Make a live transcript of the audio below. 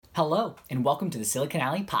Hello, and welcome to the Silicon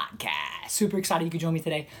Alley Podcast. Super excited you could join me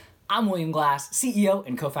today. I'm William Glass, CEO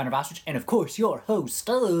and co-founder of Ostrich, and of course, your host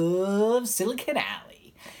of Silicon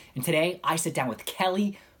Alley. And today, I sit down with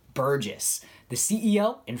Kelly Burgess, the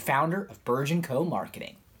CEO and founder of Burge & Co.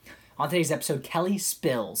 Marketing. On today's episode, Kelly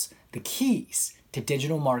spills the keys to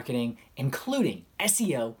digital marketing, including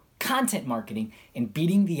SEO, content marketing, and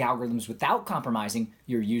beating the algorithms without compromising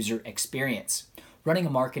your user experience. Running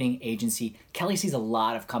a marketing agency, Kelly sees a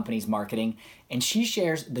lot of companies marketing, and she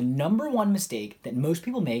shares the number one mistake that most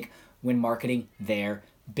people make when marketing their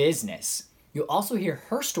business. You'll also hear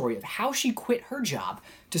her story of how she quit her job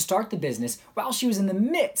to start the business while she was in the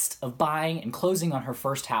midst of buying and closing on her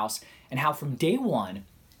first house, and how from day one,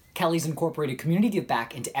 Kelly's incorporated community give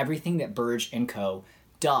back into everything that Burge & Co.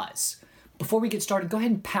 does. Before we get started, go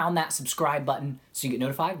ahead and pound that subscribe button so you get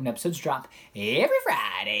notified when episodes drop every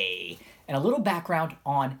Friday. And a little background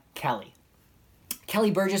on Kelly.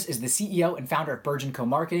 Kelly Burgess is the CEO and founder of Burge & Co.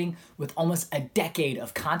 Marketing with almost a decade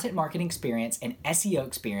of content marketing experience and SEO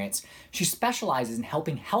experience. She specializes in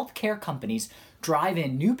helping healthcare companies drive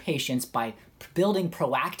in new patients by building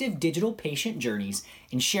proactive digital patient journeys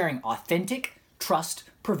and sharing authentic,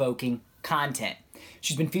 trust-provoking content.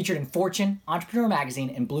 She's been featured in Fortune, Entrepreneur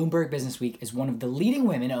Magazine, and Bloomberg Businessweek as one of the leading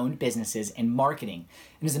women-owned businesses in marketing,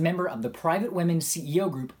 and is a member of the Private Women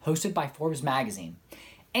CEO Group hosted by Forbes Magazine.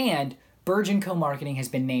 And Burge & Co. Marketing has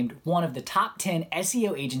been named one of the top 10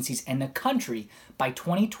 SEO agencies in the country by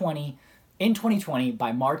 2020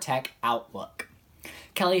 by Martech Outlook.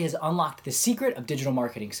 Kelly has unlocked the secret of digital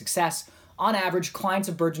marketing success. On average, clients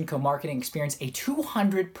of Burge & Co. Marketing experience a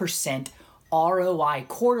 200% ROI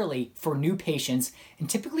quarterly for new patients and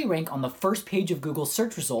typically rank on the first page of Google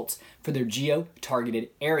search results for their geo-targeted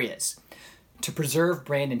areas. To preserve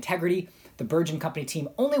brand integrity, the Burge & Company team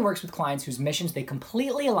only works with clients whose missions they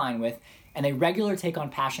completely align with, and they regularly take on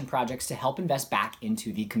passion projects to help invest back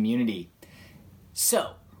into the community.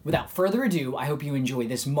 So, without further ado, I hope you enjoy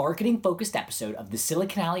this marketing-focused episode of the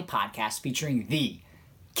Silicon Alley Podcast featuring the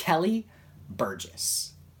Kelly Burgess.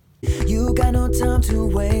 You got no time to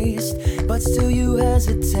waste, but still you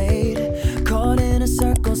hesitate. Caught in a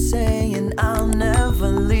circle saying, I'll never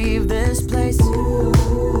leave this place.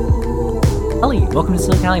 Kelly, welcome to the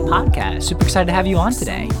Silicon Alley Podcast. Super excited to have you on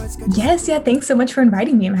today. Yes, thanks so much for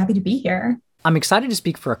inviting me. I'm happy to be here. I'm excited to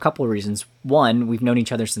speak for a couple of reasons. One, we've known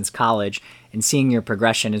each other since college, and seeing your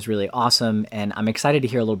progression is really awesome, and I'm excited to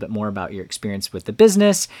hear a little bit more about your experience with the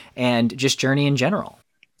business and just journey in general.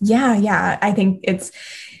 Yeah. I think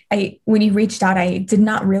when you reached out, I did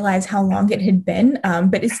not realize how long it had been,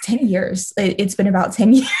 but it's 10 years. It's been about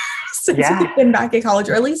 10 years since we've been back at college,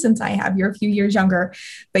 or at least since I have. You're a few years younger.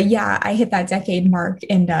 But yeah, I hit that decade mark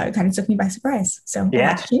and kind of took me by surprise. So a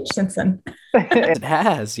lot's changed since then. It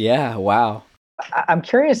has. Yeah. Wow. I'm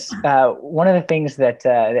curious. One of the things that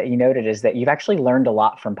you noted is that you've actually learned a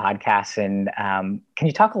lot from podcasts. And can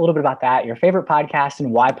you talk a little bit about that, your favorite podcast,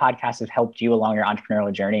 and why podcasts have helped you along your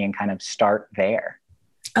entrepreneurial journey, and kind of start there?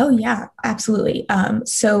 Oh, yeah, absolutely.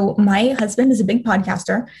 So my husband is a big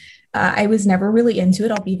podcaster. I was never really into it.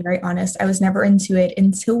 I'll be very honest. I was never into it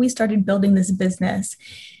until we started building this business.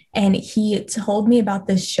 And he told me about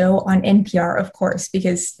this show on NPR, of course,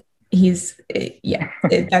 because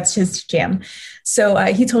that's his jam. So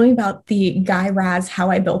he told me about the Guy Raz,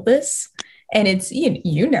 How I Built This. And it's,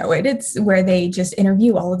 it's where they just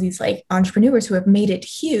interview all of these like entrepreneurs who have made it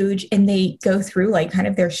huge, and they go through like kind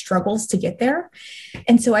of their struggles to get there.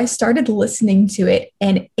 And so I started listening to it,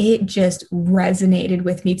 and it just resonated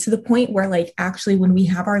with me to the point where like, actually, when we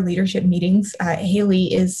have our leadership meetings,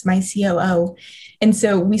 Haley is my COO. And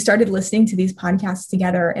so we started listening to these podcasts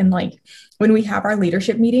together. And like, when we have our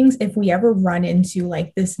leadership meetings, if we ever run into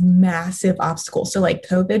like this massive obstacle, so like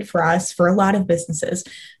COVID for us, for a lot of businesses,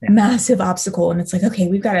 massive obstacle. And it's like, okay,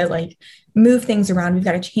 we've got to like move things around. We've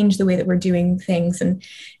got to change the way that we're doing things.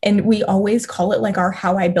 And we always call it like our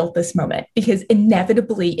How I Built This moment, because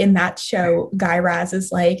inevitably in that show, Guy Raz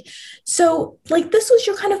is like, so like, this was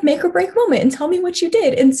your kind of make or break moment, and tell me what you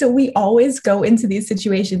did. And so we always go into these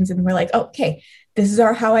situations and we're like, oh, okay, this is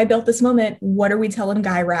our How I Built This moment. What are we telling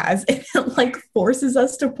Guy Raz? And it like forces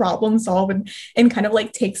us to problem solve and kind of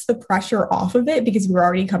like takes the pressure off of it, because we're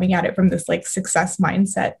already coming at it from this like success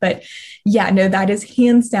mindset. But yeah, no, that is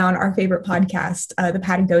hands down our favorite podcast. The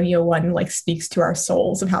Patagonia one like speaks to our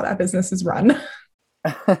souls of how that business is run.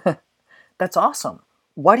 That's awesome.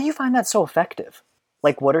 Why do you find that so effective?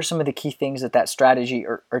 Like, what are some of the key things that strategy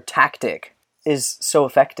or tactic is so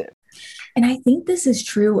effective? And I think this is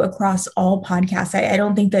true across all podcasts. I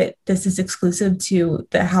don't think that this is exclusive to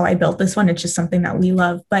the How I Built This one. It's just something that we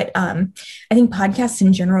love. But I think podcasts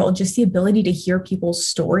in general, just the ability to hear people's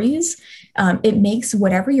stories, it makes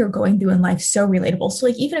whatever you're going through in life so relatable. So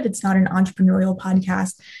like, even if it's not an entrepreneurial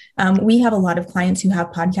podcast, we have a lot of clients who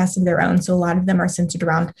have podcasts of their own. So a lot of them are centered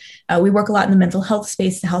around, we work a lot in the mental health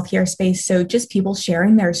space, the healthcare space. So just people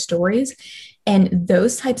sharing their stories. And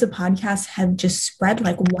those types of podcasts have just spread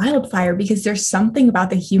like wildfire because there's something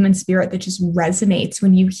about the human spirit that just resonates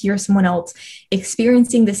when you hear someone else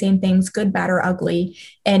experiencing the same things, good, bad, or ugly,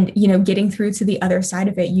 and, you know, getting through to the other side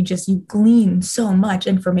of it. You glean so much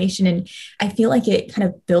information. And I feel like it kind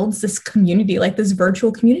of builds this community, like this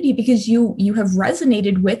virtual community, because you have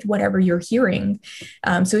resonated with whatever you're hearing.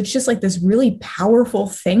 So it's just like this really powerful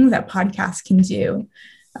thing that podcasts can do.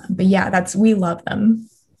 But yeah, we love them.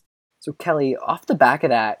 So Kelly, off the back of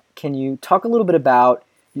that, can you talk a little bit about,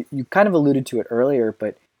 you kind of alluded to it earlier,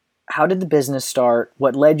 but how did the business start?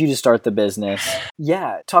 What led you to start the business?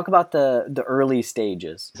 Yeah, talk about the early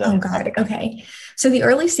stages. Oh God, okay. So the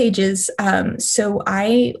early stages, so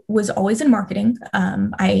I was always in marketing.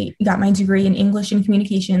 I got my degree in English and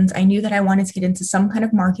communications. I knew that I wanted to get into some kind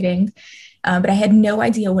of marketing, but I had no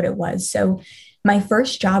idea what it was. So my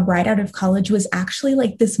first job right out of college was actually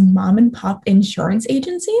like this mom and pop insurance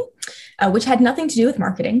agency, which had nothing to do with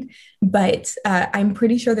marketing. But I'm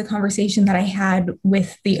pretty sure the conversation that I had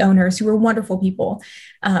with the owners, who were wonderful people,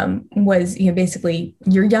 was, you know, basically,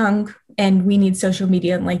 you're young and we need social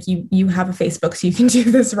media, and like you have a Facebook, so you can do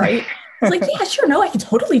this, right? I was like, yeah, sure. No, I can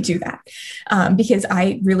totally do that, because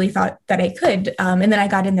I really thought that I could. And then I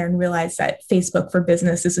got in there and realized that Facebook for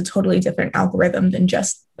Business is a totally different algorithm than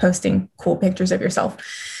just posting cool pictures of yourself.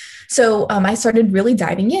 So I started really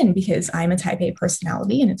diving in because I'm a type A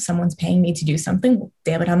personality. And if someone's paying me to do something, well,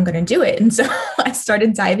 damn it, I'm going to do it. And so I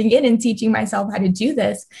started diving in and teaching myself how to do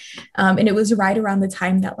this. And it was right around the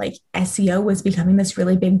time that like SEO was becoming this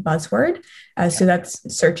really big buzzword. So that's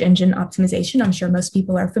search engine optimization. I'm sure most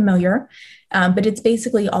people are familiar. But it's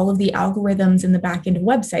basically all of the algorithms in the back end of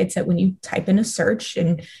websites that when you type in a search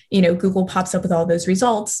and, you know, Google pops up with all those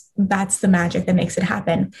results, that's the magic that makes it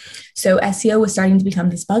happen. So SEO was starting to become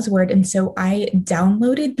this buzzword. And so I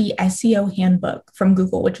downloaded the SEO handbook from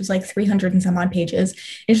Google, which was like 300 and some odd pages,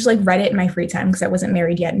 and just like read it in my free time because I wasn't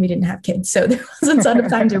married yet and we didn't have kids. So there wasn't a ton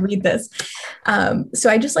of time to read this. So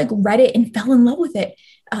I just like read it and fell in love with it.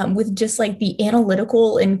 With just like the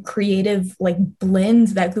analytical and creative like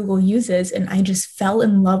blends that Google uses. And I just fell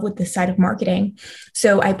in love with this side of marketing.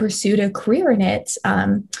 So I pursued a career in it.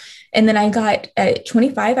 And then I got at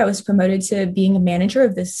 25, I was promoted to being a manager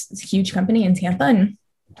of this huge company in Tampa and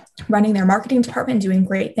running their marketing department, doing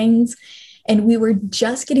great things. And we were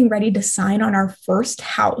just getting ready to sign on our first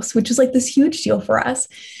house, which was like this huge deal for us.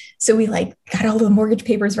 So we like got all the mortgage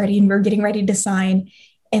papers ready and we were getting ready to sign.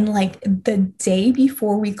 And like the day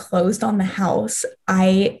before we closed on the house,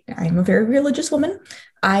 I'm a very religious woman.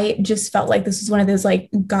 I just felt like this was one of those like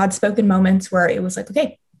God-spoken moments where it was like,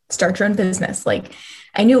 okay, start your own business. Like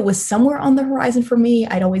I knew it was somewhere on the horizon for me.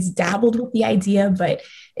 I'd always dabbled with the idea, but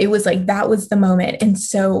it was like, that was the moment. And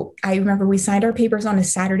so I remember we signed our papers on a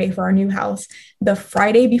Saturday for our new house. The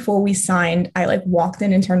Friday before we signed, I like walked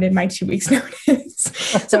in and turned in my 2 weeks notice.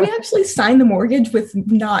 So we actually signed the mortgage with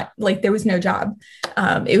not like, there was no job.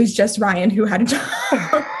 It was just Ryan who had a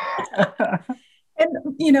job.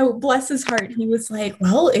 And, you know, bless his heart, he was like,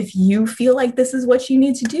 well, if you feel like this is what you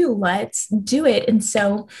need to do, let's do it. And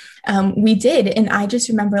so we did. And I just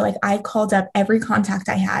remember like, I called up every contact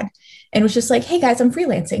I had and was just like, hey guys, I'm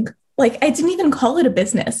freelancing. Like, I didn't even call it a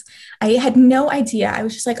business. I had no idea. I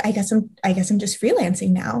was just like, I guess I'm just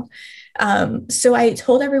freelancing now. So I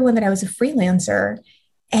told everyone that I was a freelancer.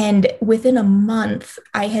 And within a month,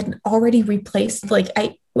 I had already replaced, like,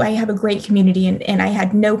 I have a great community and I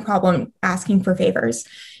had no problem asking for favors.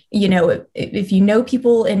 You know, if you know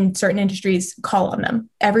people in certain industries, call on them.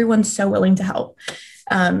 Everyone's so willing to help.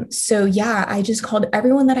 So yeah, I just called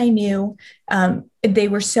everyone that I knew. They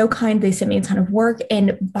were so kind. They sent me a ton of work.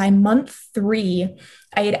 And by month 3,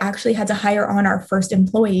 I had actually had to hire on our first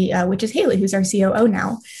employee, which is Haley, who's our COO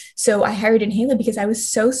now. So I hired in Haley because I was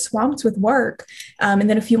so swamped with work. And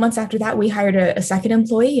then a few months after that, we hired a second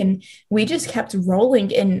employee and we just kept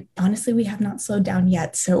rolling. And honestly, we have not slowed down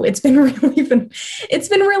yet. So it's been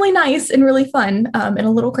really nice and really fun, and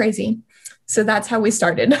a little crazy. So that's how we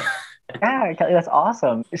started. Yeah, Kelly, that's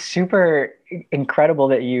awesome. Super incredible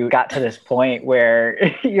that you got to this point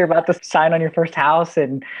where you're about to sign on your first house.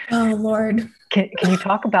 And oh, Lord. Can you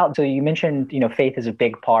talk about, so you mentioned, you know, faith is a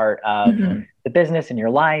big part of the business and your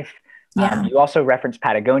life. Yeah. You also referenced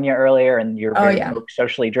Patagonia earlier, and you're Oh, very yeah.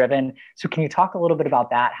 socially driven. So can you talk a little bit about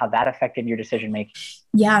that, how that affected your decision making?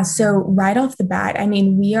 Yeah, so right off the bat, I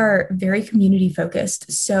mean, we are very community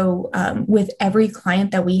focused. So with every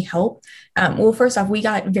client that we help, well, first off, we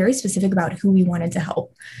got very specific about who we wanted to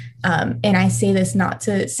help. And I say this not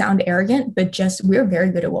to sound arrogant, but just we're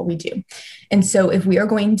very good at what we do. And so if we are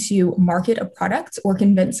going to market a product or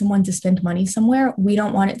convince someone to spend money somewhere, we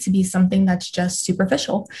don't want it to be something that's just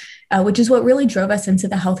superficial, which is what really drove us into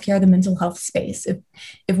the healthcare, the mental health space.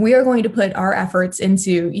 If we are going to put our efforts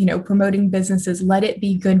into, promoting businesses, let it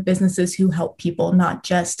be good businesses who help people, not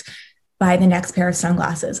just buy the next pair of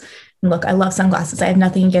sunglasses. And look, I love sunglasses. I have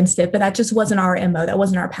nothing against it, but that just wasn't our MO. That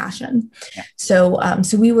wasn't our passion. Yeah. So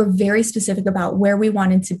we were very specific about where we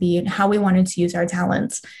wanted to be and how we wanted to use our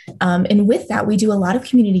talents. And with that, we do a lot of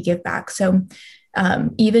community give back. So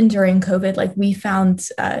even during COVID, like we found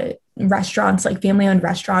restaurants, like family-owned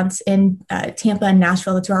restaurants in Tampa and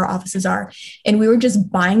Nashville. That's where our offices are. And we were just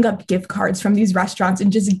buying up gift cards from these restaurants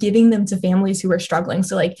and just giving them to families who were struggling.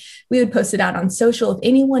 So like we would post it out on social. If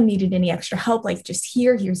anyone needed any extra help, like just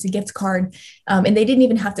here's a gift card. And they didn't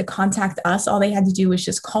even have to contact us. All they had to do was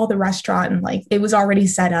just call the restaurant and like it was already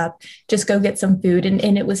set up, just go get some food.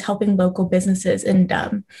 And it was helping local businesses.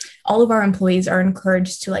 And all of our employees are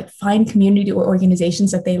encouraged to like find community or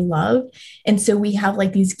organizations that they love. And so we have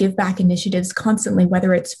like these give back initiatives constantly,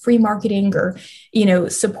 whether it's free marketing or,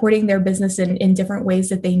 supporting their business in different ways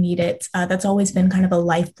that they need it. That's always been kind of a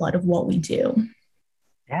lifeblood of what we do.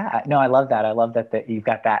 Yeah, no, I love that. I love that you've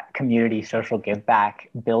got that community social give back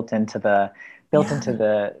built into the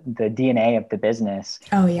DNA of the business.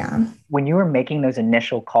 Oh yeah. When you were making those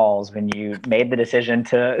initial calls, when you made the decision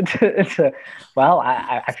to well,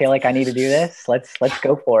 I feel like I need to do this. Let's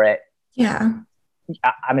go for it. Yeah.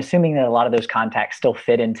 I'm assuming that a lot of those contacts still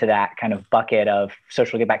fit into that kind of bucket of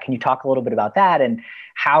social give back. Can you talk a little bit about that and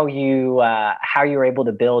how you were able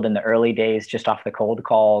to build in the early days just off the cold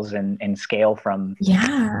calls and scale from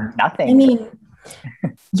nothing? I mean,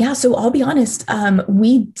 yeah. So I'll be honest.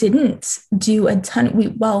 We didn't do a ton.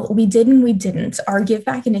 We did and we didn't. Our give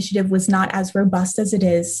back initiative was not as robust as it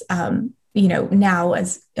is. Now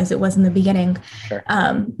as it was in the beginning. Sure.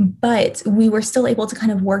 But we were still able to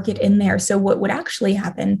kind of work it in there. So what would actually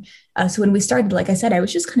happen? So when we started, like I said, I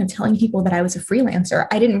was just kind of telling people that I was a freelancer.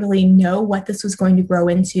 I didn't really know what this was going to grow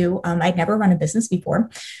into. I'd never run a business before.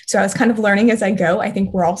 So I was kind of learning as I go. I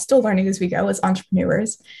think we're all still learning as we go as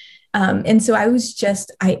entrepreneurs. And so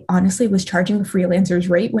I honestly was charging a freelancer's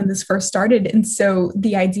rate when this first started. And so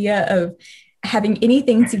the idea of having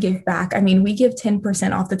anything to give back. I mean, we give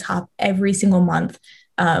 10% off the top every single month.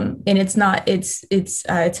 And it's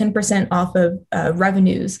 10% off of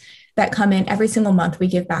revenues that come in every single month we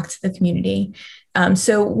give back to the community.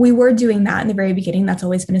 So we were doing that in the very beginning. That's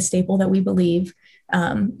always been a staple that we believe.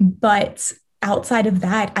 But outside of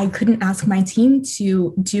that, I couldn't ask my team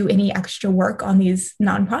to do any extra work on these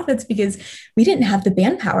nonprofits because we didn't have the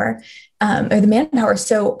manpower.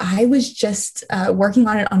 So I was just working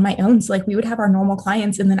on it on my own. So like we would have our normal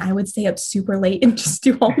clients and then I would stay up super late and just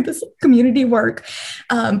do all this community work.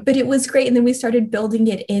 But it was great. And then we started building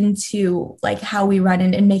it into like how we run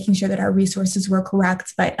and making sure that our resources were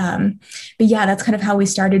correct. But yeah, that's kind of how we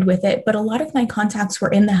started with it. But a lot of my contacts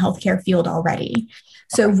were in the healthcare field already.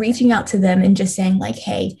 So reaching out to them and just saying like,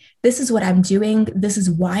 hey, this is what I'm doing. This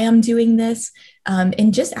is why I'm doing this.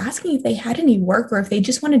 And just asking if they had any work or if they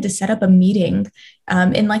just wanted to set up a meeting.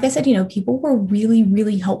 And like I said, people were really,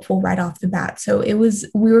 really helpful right off the bat. So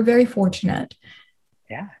we were very fortunate.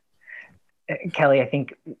 Yeah. Kelly, I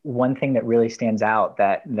think one thing that really stands out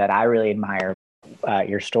that I really admire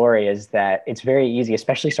your story is that it's very easy,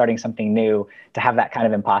 especially starting something new, to have that kind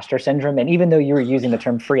of imposter syndrome. And even though you were using the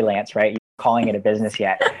term freelance, right? Calling it a business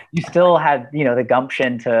yet, you still had, the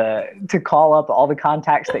gumption to call up all the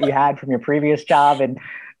contacts that you had from your previous job and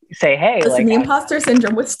say, hey, listen, the imposter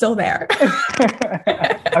syndrome was still there.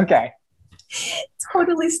 Okay.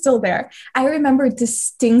 Totally still there. I remember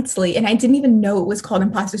distinctly, and I didn't even know it was called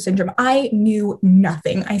imposter syndrome. I knew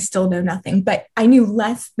nothing. I still know nothing, but I knew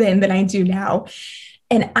less than I do now.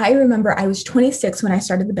 And I remember I was 26 when I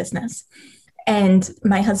started the business. And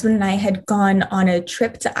my husband and I had gone on a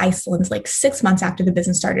trip to Iceland like 6 months after the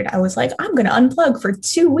business started. I was like, I'm going to unplug for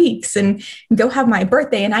 2 weeks and go have my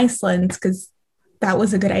birthday in Iceland because that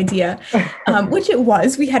was a good idea, which it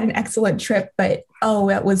was. We had an excellent trip, but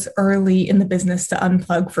that was early in the business to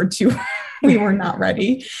unplug for 2. We were not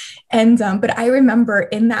ready. And but I remember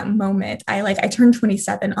in that moment, I turned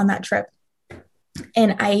 27 on that trip.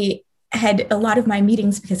 And I had a lot of my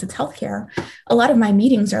meetings, because it's healthcare, a lot of my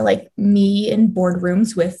meetings are like me in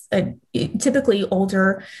boardrooms with a typically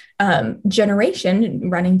older generation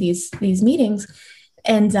running these meetings.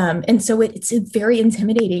 And so it's very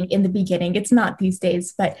intimidating in the beginning. It's not these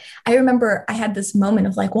days, but I remember I had this moment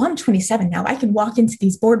of like, well, I'm 27 now. I can walk into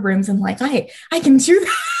these boardrooms and like, I can do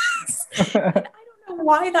this. I don't know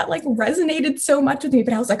why that like resonated so much with me,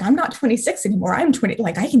 but I was like, I'm not 26 anymore. I'm 20.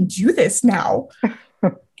 Like, I can do this now.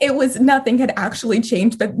 It was, nothing had actually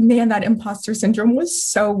changed, but man, that imposter syndrome was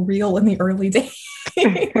so real in the early days.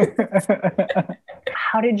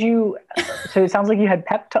 How did you, so it sounds like you had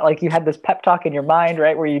like you had this pep talk in your mind,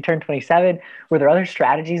 right? Where you turned 27. Were there other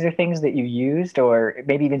strategies or things that you used, or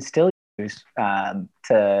maybe even still use,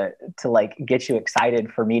 to like get you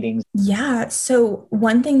excited for meetings? Yeah. So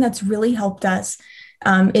one thing that's really helped us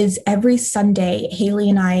is every Sunday, Haley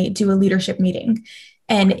and I do a leadership meeting.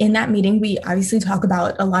 And in that meeting, we obviously talk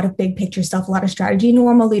about a lot of big picture stuff, a lot of strategy,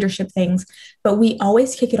 normal leadership things, but we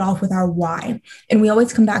always kick it off with our why. And we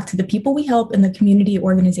always come back to the people we help and the community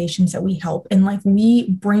organizations that we help. And like, we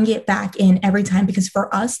bring it back in every time, because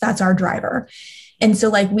for us, that's our driver. And so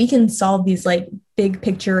like, we can solve these like big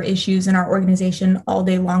picture issues in our organization all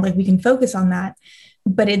day long. Like, we can focus on that,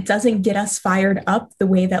 but it doesn't get us fired up the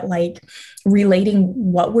way that like relating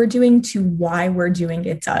what we're doing to why we're doing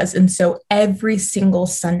it does. And so every single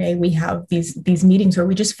Sunday we have these meetings where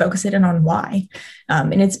we just focus it in on why.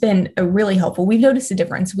 And it's been really helpful. We've noticed a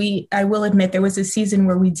difference. I will admit there was a season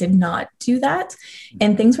where we did not do that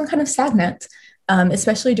and things were kind of stagnant.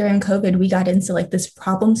 Especially during COVID, we got into like this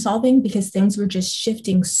problem solving because things were just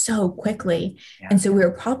shifting so quickly. Yeah. And so we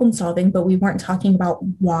were problem solving, but we weren't talking about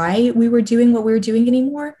why we were doing what we were doing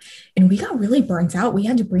anymore. And we got really burnt out. We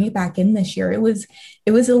had to bring it back in this year. It was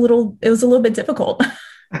a little bit difficult.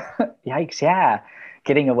 Yikes. Yeah.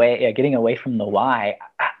 Getting away from the why.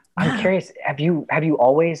 I'm curious, have you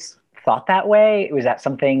always thought that way? Was that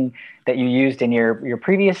something that you used in your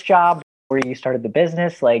previous job where you started the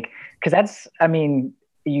business? Like, because that's, I mean,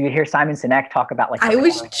 you hear Simon Sinek talk about like, I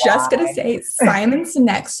was just going to say Simon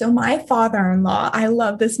Sinek. So my father-in-law, I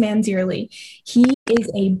love this man dearly. He is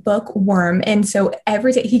a bookworm. And so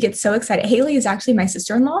every day he gets so excited. Haley is actually my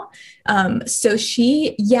sister-in-law. So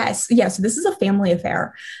she, yes. So this is a family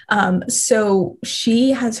affair. So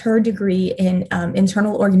she has her degree in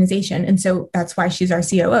internal organization. And so that's why she's our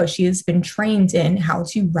COO. She has been trained in how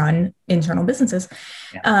to run internal businesses.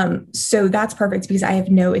 Yeah. So that's perfect because I have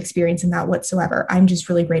no experience in that whatsoever. I'm just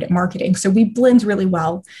really great at marketing. So we blend really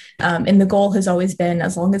well. And the goal has always been,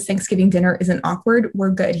 as long as Thanksgiving dinner isn't awkward,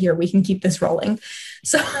 we're good here. We can keep this rolling.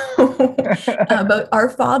 So, but our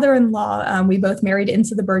father-in-law, we both married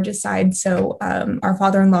into the Burgess side. So our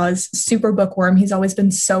father-in-law is super bookworm. He's always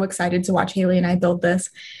been so excited to watch Haley and I build this.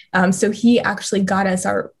 So he actually got us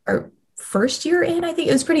our first year in, I think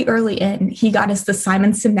it was pretty early in, he got us the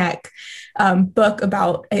Simon Sinek book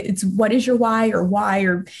about it's what is your why,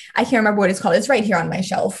 or I can't remember what it's called. It's right here on my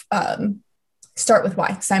shelf. Start with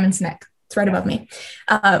Why, Simon Sinek. It's right above me.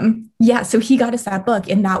 So he got us that book,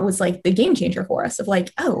 and that was like the game changer for us of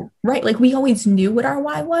like, oh, right. Like, we always knew what our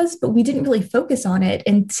why was, but we didn't really focus on it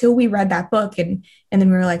until we read that book. And then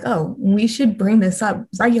we were like, oh, we should bring this up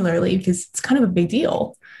regularly because it's kind of a big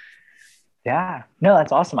deal. Yeah, no,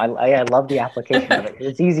 that's awesome. I love the application of it.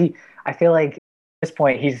 It's easy. I feel like at this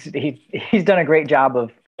point he's done a great job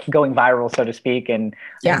of going viral, so to speak. And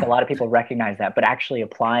I think a lot of people recognize that, but actually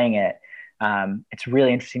applying it, it's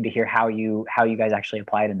really interesting to hear how you guys actually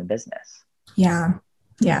apply it in the business. Yeah,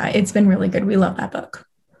 it's been really good. We love that book.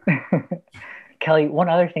 Kelly, one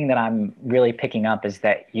other thing that I'm really picking up is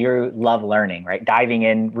that you love learning, right? Diving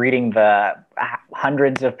in, reading the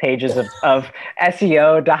hundreds of pages of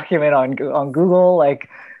SEO document on Google. Like,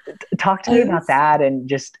 talk to me about that and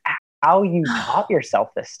just how you taught yourself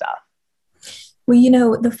this stuff.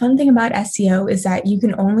 Well, the fun thing about SEO is that you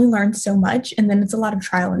can only learn so much, and then it's a lot of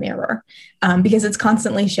trial and error because it's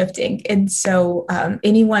constantly shifting. And so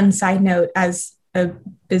anyone, side note, as a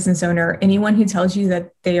business owner, anyone who tells you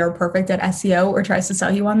that they are perfect at SEO or tries to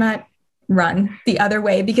sell you on that, run the other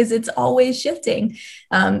way because it's always shifting.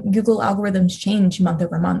 Google algorithms change month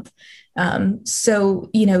over month. I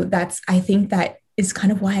think that is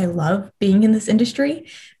kind of why I love being in this industry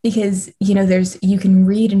because, you can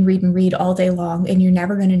read and read and read all day long and you're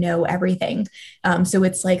never going to know everything. So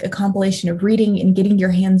it's like a compilation of reading and getting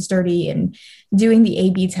your hands dirty and doing the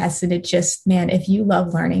A/B tests. And it just, man, if you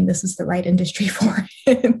love learning, this is the right industry for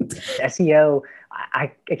it. SEO,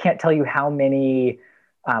 I can't tell you how many,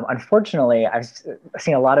 unfortunately, I've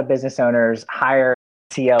seen a lot of business owners hire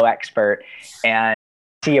a SEO expert and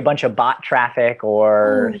see a bunch of bot traffic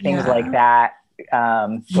or things like that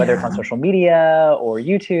whether it's on social media or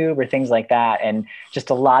YouTube or things like that. And just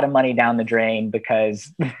a lot of money down the drain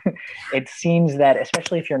because it seems that,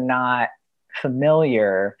 especially if you're not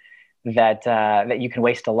familiar, that you can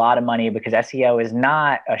waste a lot of money because SEO is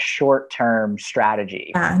not a short-term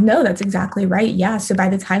strategy. Yeah, no, that's exactly right. Yeah. So by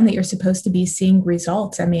the time that you're supposed to be seeing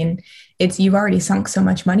results, I mean, you've already sunk so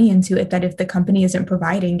much money into it that if the company isn't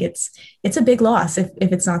providing, it's a big loss if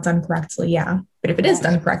it's not done correctly. Yeah. But if it is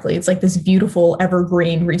done correctly, it's like this beautiful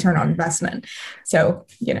evergreen return on investment. So,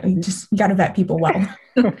 you got to vet people well.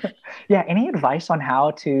 Yeah. Any advice on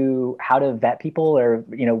how to vet people or,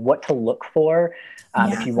 what to look for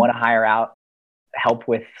if you want to hire out help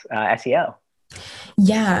with SEO?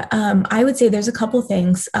 Yeah. I would say there's a couple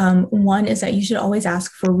things. One is that you should always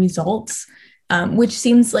ask for results. Which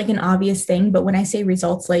seems like an obvious thing, but when I say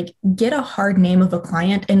results, like get a hard name of a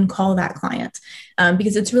client and call that client,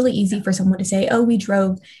 because it's really easy for someone to say, oh, we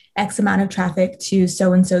drove X amount of traffic to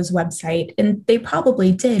so-and-so's website, and they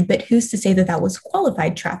probably did, but who's to say that that was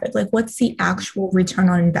qualified traffic? Like, what's the actual return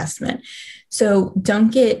on investment? So don't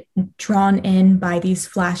get drawn in by these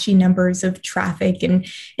flashy numbers of traffic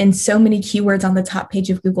and so many keywords on the top page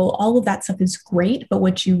of Google. All of that stuff is great, but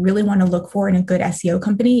what you really want to look for in a good SEO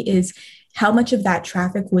company is how much of that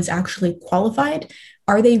traffic was actually qualified?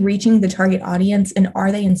 Are they reaching the target audience, and are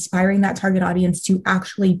they inspiring that target audience to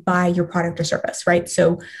actually buy your product or service, right?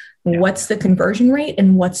 So what's the conversion rate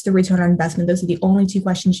and what's the return on investment? Those are the only two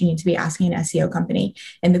questions you need to be asking an SEO company,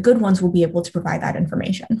 and the good ones will be able to provide that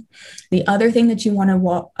information. The other thing that you want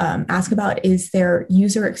to ask about is their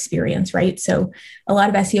user experience, right? So a lot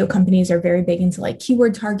of SEO companies are very big into like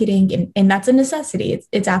keyword targeting, and that's a necessity.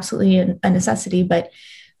 It's absolutely a necessity, but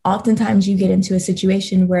oftentimes you get into a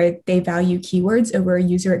situation where they value keywords over a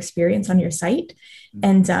user experience on your site.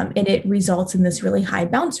 And it results in this really high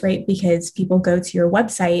bounce rate because people go to your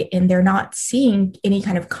website and they're not seeing any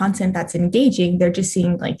kind of content that's engaging. They're just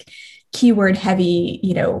seeing like keyword heavy,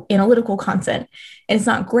 analytical content, and it's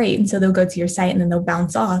not great. And so they'll go to your site and then they'll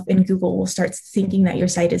bounce off, and Google will start thinking that your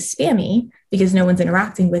site is spammy because no one's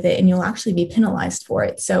interacting with it, and you'll actually be penalized for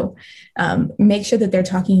it. So make sure that they're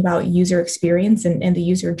talking about user experience and the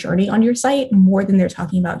user journey on your site more than they're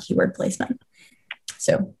talking about keyword placement.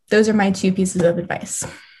 So those are my two pieces of advice.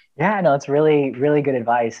 Yeah, no, it's really, really good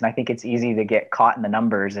advice. And I think it's easy to get caught in the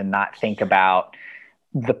numbers and not think about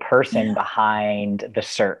the person behind the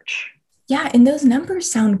search. Yeah, and those numbers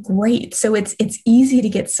sound great. So it's easy to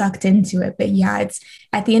get sucked into it. But yeah, it's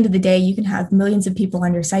at the end of the day, you can have millions of people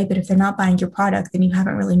on your site, but if they're not buying your product, then you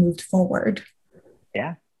haven't really moved forward.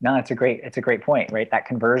 Yeah, no, it's a great point, right? That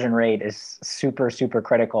conversion rate is super, super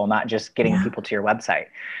critical, not just getting people to your website.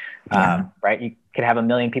 Right? You could have 1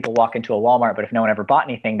 million people walk into a Walmart, but if no one ever bought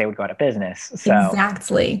anything, they would go out of business. So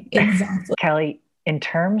Exactly. Kelly, in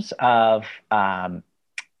terms of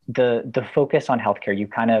the focus on healthcare, you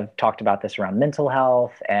kind of talked about this around mental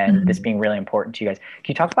health and this being really important to you guys.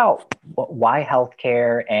 Can you talk about why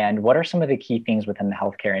healthcare and what are some of the key things within the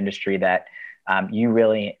healthcare industry that you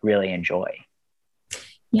really, really enjoy?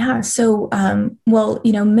 Yeah. So,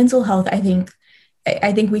 mental health, I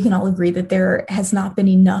think we can all agree that there has not been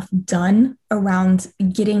enough done around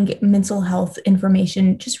getting mental health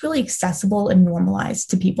information just really accessible and normalized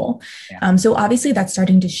to people. Yeah. So obviously that's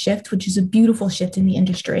starting to shift, which is a beautiful shift in the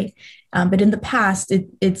industry. But in the past,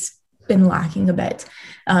 it's been lacking a bit.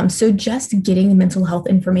 So just getting mental health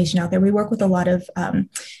information out there. We work with a lot of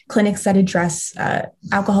clinics that address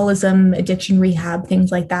alcoholism, addiction rehab,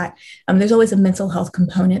 things like that. There's always a mental health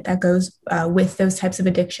component that goes with those types of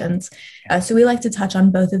addictions. So we like to touch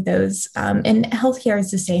on both of those. And healthcare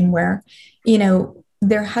is the same where,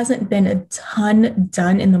 there hasn't been a ton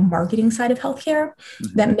done in the marketing side of healthcare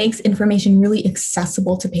that makes information really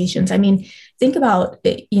accessible to patients. I mean, think about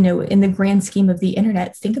it, in the grand scheme of the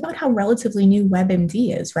internet, think about how relatively new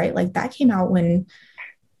WebMD is, right? Like that came out when,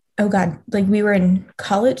 we were in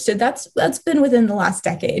college. So that's been within the last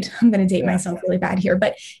decade. I'm going to date myself really bad here,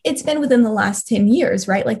 but it's been within the last 10 years,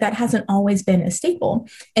 right? Like that hasn't always been a staple.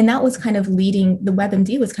 And that was kind of the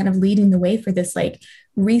WebMD was kind of leading the way for this like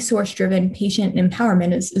resource-driven patient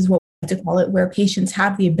empowerment is what we like to call it, where patients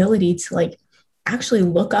have the ability to like actually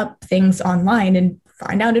look up things online and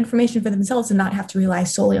find out information for themselves and not have to rely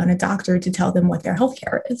solely on a doctor to tell them what their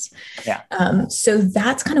healthcare is. Yeah. So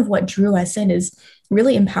that's kind of what drew us in, is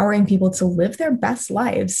really empowering people to live their best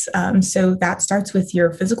lives. So that starts with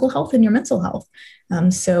your physical health and your mental health.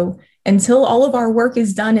 So until all of our work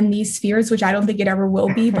is done in these spheres, which I don't think it ever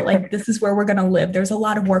will be, but like this is where we're going to live. There's a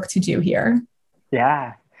lot of work to do here.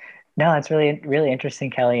 Yeah. No, that's really, really interesting,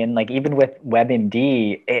 Kelly. And like even with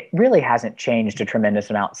WebMD, it really hasn't changed a tremendous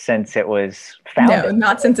amount since it was No, founded.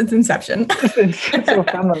 not since its inception. So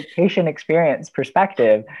from a patient experience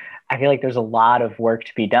perspective, I feel like there's a lot of work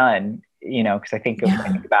to be done, because I think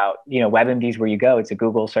about, WebMD is where you go, it's a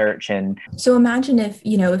Google search and So imagine if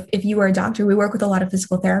you were a doctor, we work with a lot of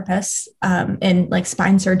physical therapists and like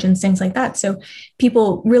spine surgeons, things like that. So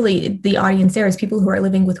people really, the audience there is people who are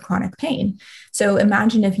living with chronic pain. So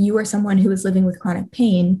imagine if you are someone who is living with chronic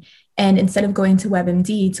pain, and instead of going to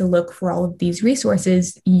WebMD to look for all of these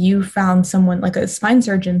resources, you found someone like a spine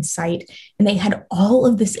surgeon site, and they had all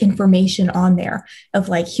of this information on there of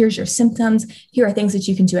like, here's your symptoms, here are things that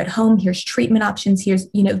you can do at home, here's treatment options, here's,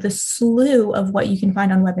 the slew of what you can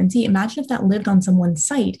find on WebMD. Imagine if that lived on someone's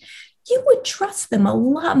site. You would trust them a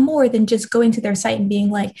lot more than just going to their site and being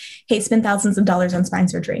like, hey, spend thousands of dollars on spine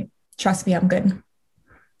surgery. Trust me, I'm good.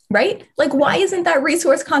 Right? Like, why isn't that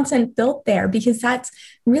resource content built there? Because that's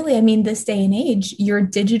really, this day and age, your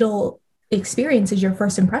digital experience is your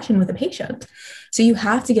first impression with a patient. So you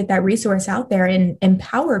have to get that resource out there and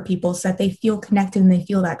empower people so that they feel connected and they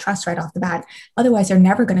feel that trust right off the bat. Otherwise, they're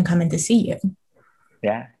never going to come in to see you.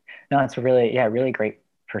 Yeah, no, it's a really great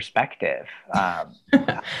perspective.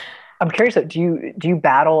 I'm curious, do you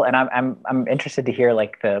battle? And I'm interested to hear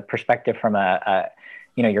like the perspective from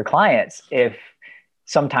your clients. If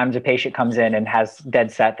sometimes a patient comes in and has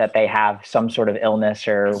dead set that they have some sort of illness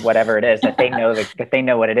or whatever it is that they know that they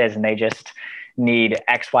know what it is and they just need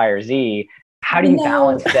X, Y, or Z. How do you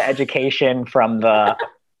balance the education from the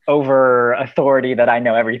over authority that I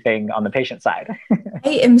know everything on the patient side? I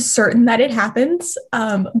am certain that it happens.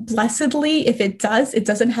 Blessedly, if it does, it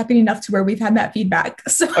doesn't happen enough to where we've had that feedback.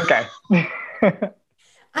 So okay.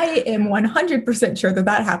 I am 100% sure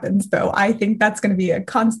that happens, though. I think that's going to be a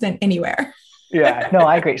constant anywhere. Yeah, no,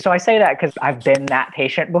 I agree. So I say that because I've been that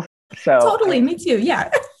patient before. So totally, me too. Yeah.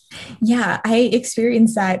 Yeah, I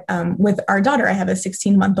experienced that with our daughter. I have a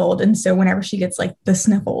 16-month-old. And so whenever she gets like the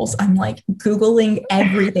sniffles, I'm like Googling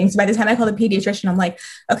everything. So by the time I call the pediatrician, I'm like,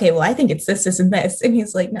 okay, well, I think it's this, and this. And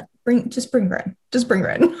he's like, no, just bring her in. Just bring her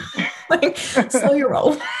in. Like, slow your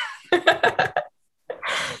roll. But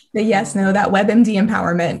yes, no, that WebMD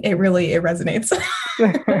empowerment, it resonates.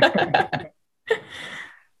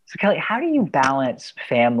 So Kelly, how do you balance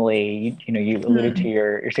family? You alluded to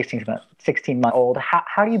your 16-month-old.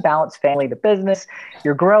 How do you balance family, the business?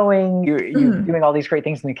 You're growing, you're doing all these great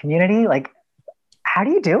things in the community. Like, how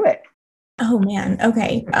do you do it? Oh man.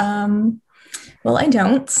 Okay. Well, I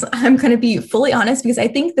don't. I'm going to be fully honest because I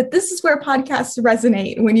think that this is where podcasts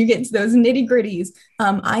resonate when you get into those nitty gritties.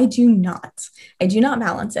 I do not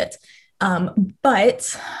balance it.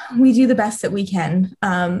 But we do the best that we can.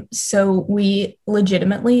 So we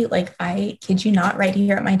legitimately, like, I kid you not, right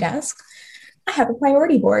here at my desk, I have a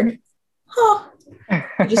priority board. Oh,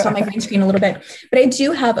 I just saw my green screen a little bit, but I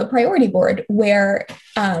do have a priority board where,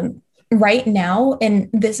 right now, and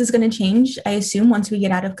this is going to change, I assume, once we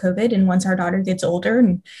get out of COVID and once our daughter gets older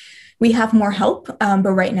and we have more help. But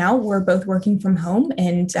right now we're both working from home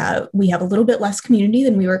and we have a little bit less community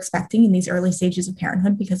than we were expecting in these early stages of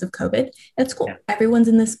parenthood because of COVID. That's cool. Yeah. Everyone's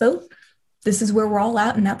in this boat. This is where we're all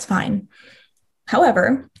at, and that's fine.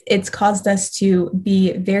 However, it's caused us to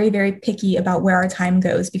be very, very picky about where our time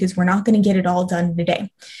goes because we're not going to get it all done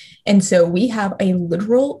today. And so we have a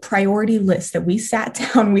literal priority list that we sat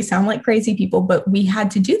down. We sound like crazy people, but we had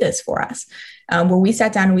to do this for us, where we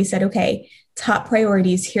sat down and we said, okay, top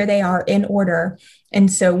priorities, here they are in order.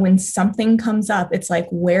 And so when something comes up, it's like,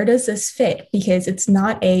 where does this fit? Because it's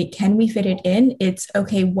not can we fit it in? It's,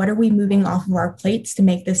 okay, what are we moving off of our plates to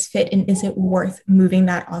make this fit? And is it worth moving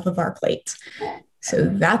that off of our plates? So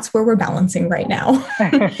that's where we're balancing right now.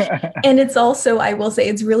 And it's also, I will say,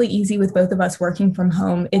 it's really easy with both of us working from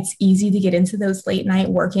home. It's easy to get into those late night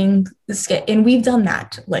working, and we've done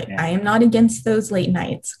that. Like, I am not against those late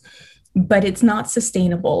nights, but it's not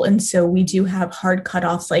sustainable. And so we do have hard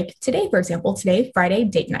cutoffs. Like today, for example, Friday,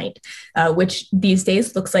 date night, which these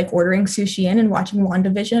days looks like ordering sushi in and watching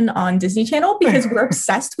WandaVision on Disney Channel because we're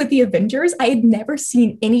obsessed with the Avengers. I had never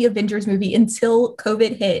seen any Avengers movie until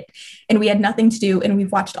COVID hit and we had nothing to do. And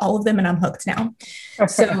we've watched all of them and I'm hooked now.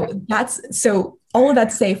 So all of that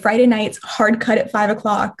to say, Friday nights, hard cut at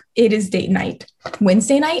 5:00. It is date night.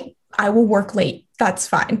 Wednesday night, I will work late. That's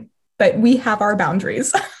fine. But we have our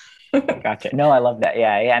boundaries. Gotcha. No, I love that.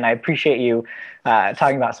 Yeah. And I appreciate you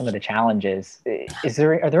talking about some of the challenges.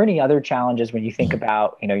 Are there any other challenges when you think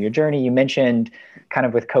about, your journey? You mentioned kind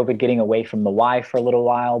of with COVID getting away from the Y for a little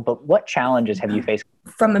while, but what challenges have you faced?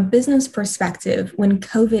 From a business perspective, when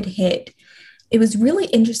COVID hit, it was really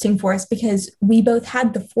interesting for us because we both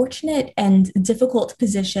had the fortunate and difficult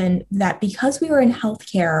position that because we were in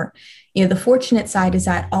healthcare, the fortunate side is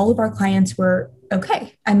that all of our clients were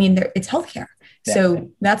okay. I mean, it's healthcare. So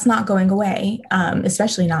that's not going away,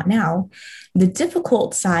 especially not now. The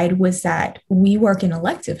difficult side was that we work in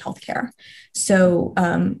elective healthcare. So,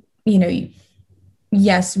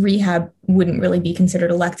 yes, rehab wouldn't really be considered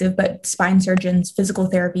elective, but spine surgeons, physical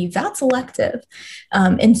therapy, that's elective.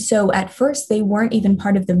 And so at first, they weren't even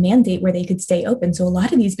part of the mandate where they could stay open. So a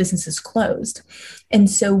lot of these businesses closed. And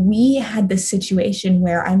so we had this situation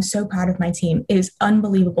where I'm so proud of my team. It is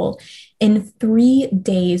unbelievable. In 3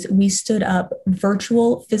 days, we stood up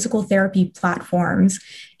virtual physical therapy platforms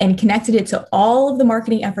and connected it to all of the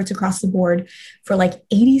marketing efforts across the board for like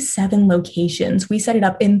 87 locations. We set it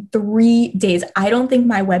up in 3 days. I don't think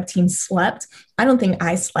my web team slept. I don't think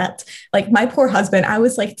I slept. Like my poor husband, I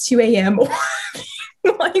was like 2 a.m.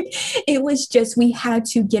 Like it was just, we had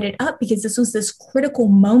to get it up because this was this critical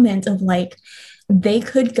moment of like, they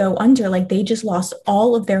could go under, like they just lost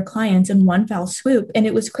all of their clients in one foul swoop. And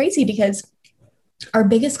it was crazy because our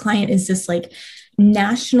biggest client is this like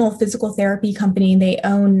national physical therapy company. They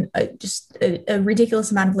own just a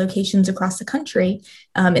ridiculous amount of locations across the country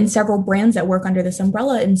and several brands that work under this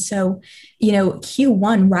umbrella. And so,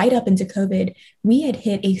 Q1 right up into COVID, we had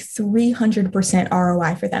hit a 300%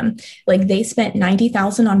 ROI for them. Like they spent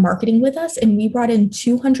 $90,000 on marketing with us and we brought in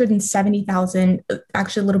 $270,000,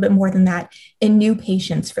 actually a little bit more than that, in new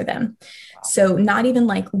patients for them. So not even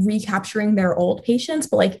like recapturing their old patients,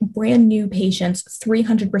 but like brand new patients,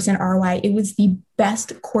 300% ROI. It was the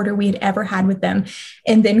best quarter we had ever had with them.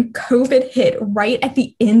 And then COVID hit right at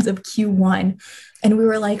the end of Q1. And we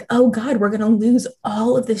were like, oh God, we're going to lose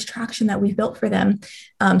all of this traction that we've built for them.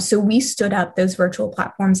 So we stood up those virtual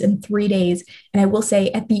platforms in 3 days. And I will say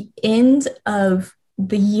at the end of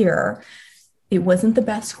the year, it wasn't the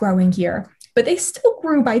best growing year, but they still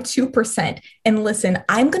grew by 2%. And listen,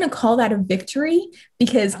 I'm going to call that a victory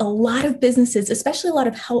because a lot of businesses, especially a lot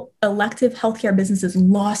of elective healthcare businesses,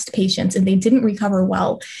 lost patients and they didn't recover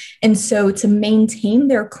well. And so to maintain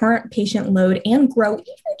their current patient load and grow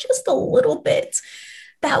even just a little bit,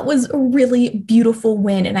 that was a really beautiful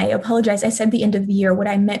win. And I apologize. I said the end of the year. What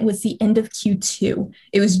I meant was the end of Q2.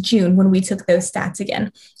 It was June when we took those stats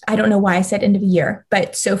again. I don't know why I said end of the year,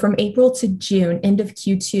 but so from April to June, end of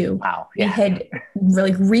Q2, we had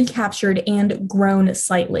really recaptured and grown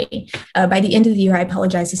slightly. By the end of the year, I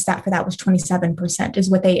apologize. The stat for that was 27% is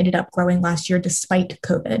what they ended up growing last year, despite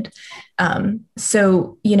COVID.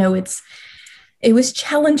 So, it was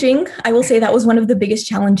challenging. I will say that was one of the biggest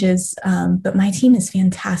challenges, but my team is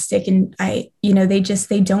fantastic. And they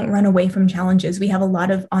don't run away from challenges. We have a lot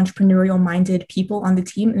of entrepreneurial minded people on the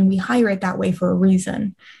team and we hire it that way for a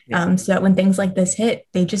reason. So that when things like this hit,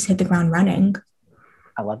 they just hit the ground running.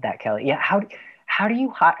 I love that, Kelly. Yeah. How do you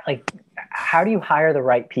hire the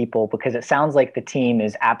right people? Because it sounds like the team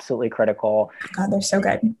is absolutely critical. God, they're so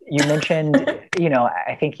good. You mentioned,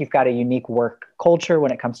 I think you've got a unique work culture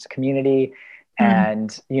when it comes to community.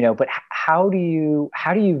 And, but how do you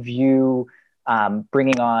view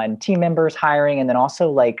bringing on team members, hiring, and then also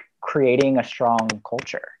like creating a strong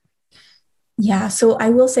culture? Yeah, so I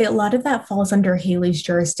will say a lot of that falls under Haley's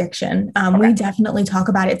jurisdiction. We definitely talk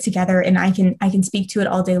about it together, and I can speak to it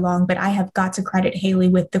all day long. But I have got to credit Haley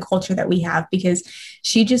with the culture that we have because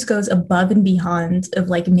she just goes above and beyond of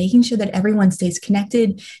like making sure that everyone stays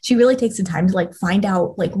connected. She really takes the time to like find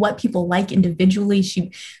out like what people like individually.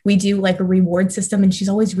 We do like a reward system, and she's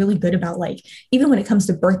always really good about like even when it comes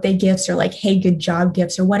to birthday gifts or like hey good job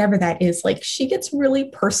gifts or whatever that is. Like she gets really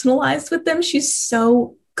personalized with them. She's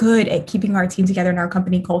so good at keeping our team together and our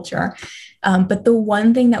company culture. But the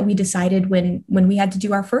one thing that we decided when we had to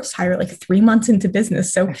do our first hire, like 3 months into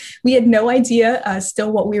business, so we had no idea still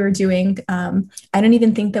what we were doing. I don't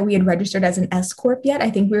even think that we had registered as an S Corp yet. I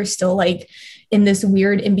think we were still like in this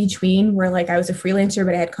weird in between where like I was a freelancer,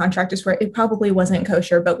 but I had contractors where it probably wasn't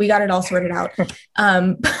kosher, but we got it all sorted out.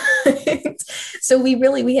 So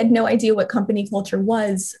we had no idea what company culture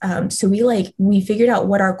was. So we figured out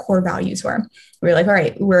what our core values were. We were like, all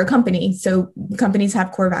right, we're a company. So companies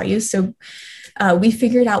have core values. So we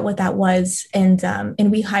figured out what that was and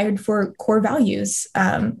we hired for core values.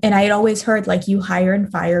 And I had always heard like you hire and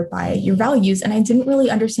fire by your values. And I didn't really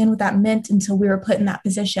understand what that meant until we were put in that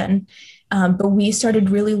position. But we started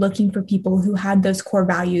really looking for people who had those core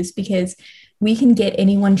values because we can get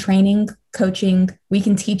anyone training, coaching, we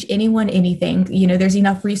can teach anyone anything. There's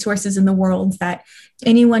enough resources in the world that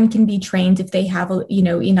anyone can be trained if they have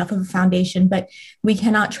enough of a foundation, but we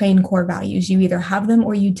cannot train core values. You either have them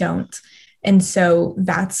or you don't. And so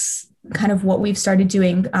that's kind of what we've started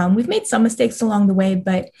doing. We've made some mistakes along the way,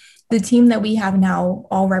 but the team that we have now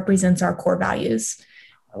all represents our core values.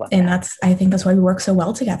 And I think that's why we work so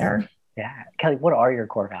well together. Yeah. Kelly, what are your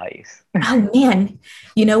core values? Oh man,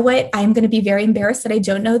 you know what? I'm going to be very embarrassed that I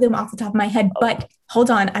don't know them off the top of my head, but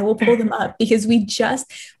hold on, I will pull them up because we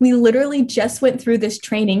literally just went through this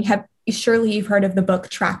training. Surely you've heard of the book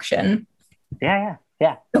Traction. Yeah.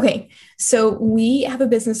 Okay. So we have a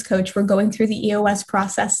business coach. We're going through the EOS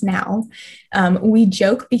process now. We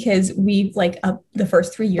joke because the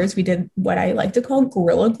first 3 years we did what I like to call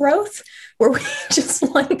guerrilla growth, where we just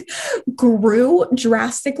grew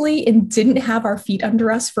drastically and didn't have our feet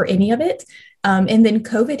under us for any of it. And then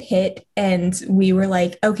COVID hit and we were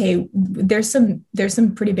like, okay, there's some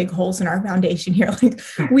pretty big holes in our foundation here.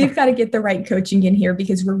 We've got to get the right coaching in here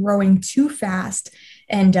because we're growing too fast.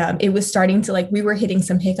 And it was starting to we were hitting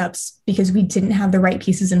some hiccups because we didn't have the right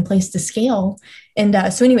pieces in place to scale. And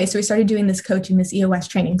so we started doing this coaching, this EOS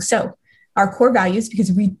training. So our core values,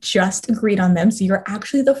 because we just agreed on them. So you're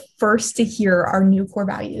actually the first to hear our new core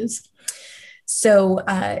values. So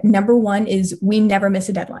number one is we never miss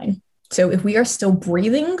a deadline. So if we are still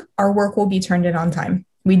breathing, our work will be turned in on time.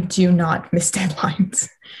 We do not miss deadlines.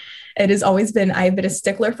 It has always been, I've been a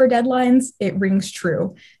stickler for deadlines. It rings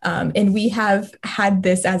true. And we have had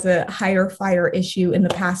this as a hire fire issue in the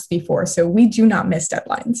past before. So we do not miss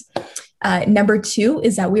deadlines. Number two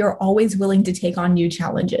is that we are always willing to take on new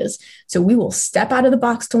challenges. So we will step out of the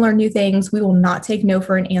box to learn new things. We will not take no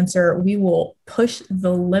for an answer. We will push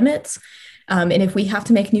the limits. And if we have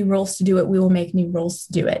to make new rules to do it, we will make new rules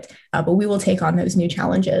to do it. But we will take on those new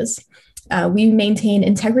challenges. We maintain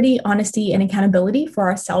integrity, honesty, and accountability for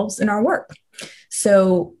ourselves and our work.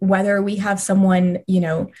 So whether we have someone,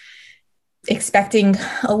 expecting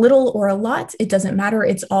a little or a lot, it doesn't matter.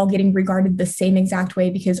 It's all getting regarded the same exact way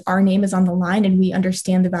because our name is on the line and we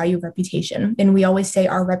understand the value of reputation. And we always say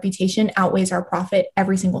our reputation outweighs our profit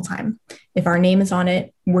every single time. If our name is on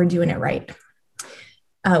it, we're doing it right.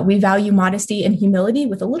 We value modesty and humility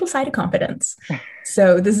with a little side of confidence.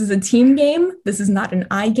 So this is a team game. This is not an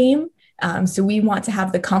I game. So we want to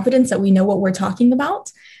have the confidence that we know what we're talking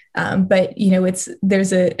about. But,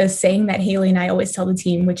 there's a saying that Haley and I always tell the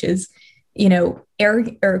team, which is,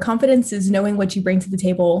 confidence is knowing what you bring to the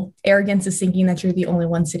table. Arrogance is thinking that you're the only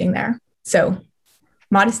one sitting there. So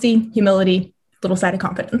modesty, humility, little side of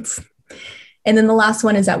confidence. And then the last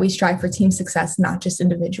one is that we strive for team success, not just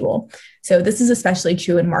individual. So this is especially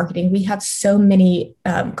true in marketing. We have so many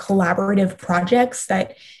collaborative projects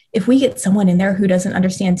that if we get someone in there who doesn't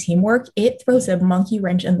understand teamwork, it throws a monkey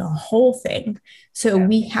wrench in the whole thing. So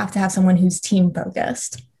we have to have someone who's team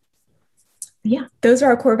focused. Yeah, those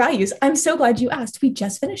are our core values. I'm so glad you asked. We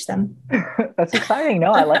just finished them. That's exciting.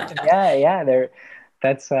 No, I like them. Yeah.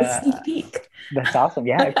 That's sneak peek. That's awesome.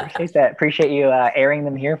 Yeah, I appreciate that. Appreciate you airing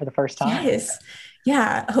them here for the first time. Yes.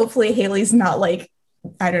 Yeah. Hopefully Haley's not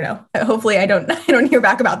I don't know. Hopefully I don't hear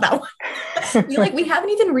back about that one. We haven't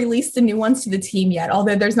even released the new ones to the team yet,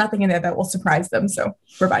 although there's nothing in there that will surprise them. So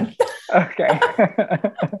we're fine. Okay.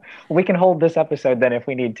 We can hold this episode then if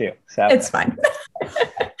we need to. So it's fine.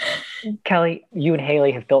 Kelly, you and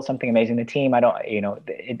Haley have built something amazing. The team,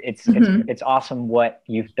 it's awesome what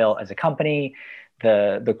you've built as a company,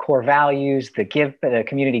 the core values, the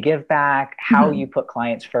community give back, how you put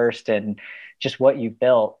clients first, and just what you've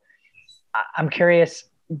built. I'm curious,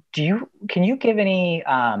 can you give any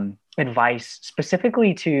advice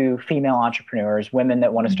specifically to female entrepreneurs, women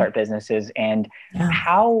that want to start businesses, and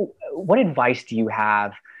what advice do you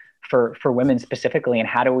have for women specifically, and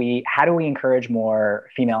how do we encourage more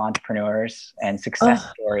female entrepreneurs and success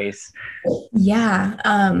stories? Yeah.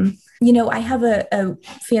 I have a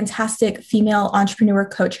fantastic female entrepreneur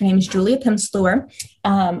coach. Her name is Julia Pimsleur.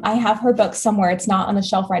 I have her book somewhere. It's not on the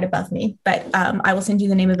shelf right above me, but I will send you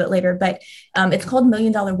the name of it later. But it's called $1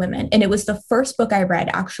 Million Women. And it was the first book I read.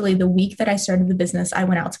 Actually, the week that I started the business, I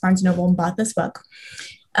went out to Barnes & Noble and bought this book.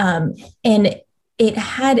 And it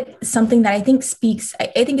had something that I think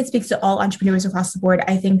it speaks to all entrepreneurs across the board.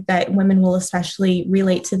 I think that women will especially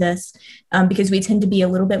relate to this because we tend to be a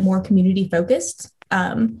little bit more community focused.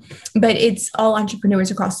 But it's all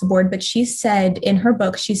entrepreneurs across the board. But she said in her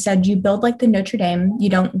book, you build like the Notre Dame, you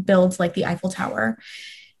don't build like the Eiffel Tower.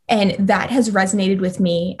 And that has resonated with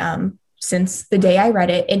me since the day I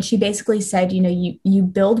read it. And she basically said, you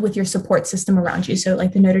build with your support system around you. So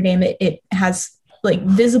like the Notre Dame, it has like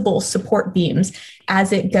visible support beams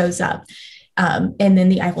as it goes up. And then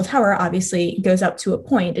the Eiffel Tower obviously goes up to a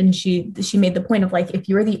point, and she made the point of like, if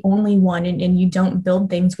you're the only one and you don't build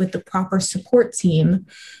things with the proper support team,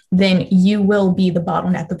 then you will be the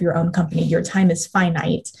bottleneck of your own company. Your time is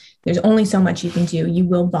finite. There's only so much you can do. You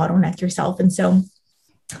will bottleneck yourself. And so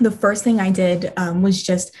the first thing I did was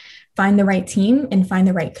just find the right team and find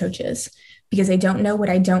the right coaches, because I don't know what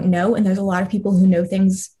I don't know. And there's a lot of people who know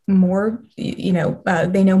things more, they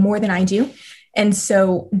know more than I do. And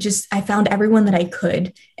so I found everyone that I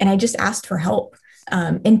could, and I just asked for help.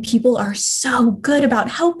 And people are so good about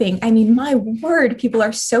helping. I mean, my word, people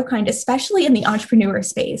are so kind, especially in the entrepreneur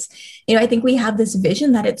space. I think we have this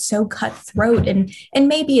vision that it's so cutthroat, and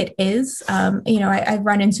maybe it is. I've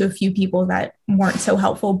run into a few people that weren't so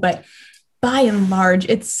helpful, but by and large,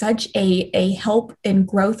 it's such a help and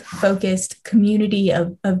growth focused community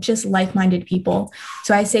of just like-minded people.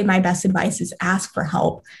 So I say my best advice is ask for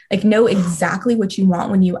help. Like, know exactly what you want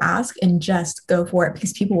when you ask, and just go for it,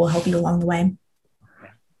 because people will help you along the way.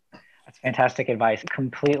 That's fantastic advice.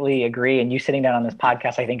 Completely agree. And you sitting down on this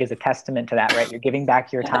podcast, I think, is a testament to that, right? You're giving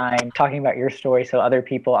back your time, talking about your story, so other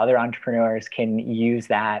people, other entrepreneurs can use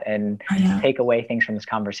that and take away things from this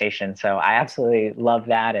conversation. So I absolutely love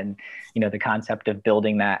that. And, the concept of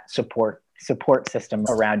building that support system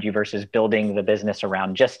around you versus building the business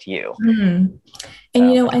around just you. Mm-hmm.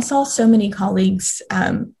 And, I saw so many colleagues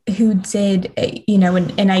who did,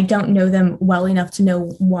 and I don't know them well enough to know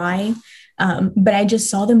why, but I just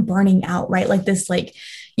saw them burning out, right? Like this, 3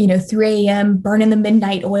 a.m. burning the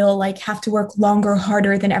midnight oil, like have to work longer,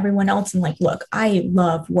 harder than everyone else. And like, look, I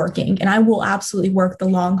love working, and I will absolutely work the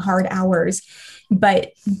long, hard hours.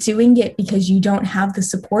 But doing it because you don't have the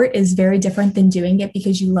support is very different than doing it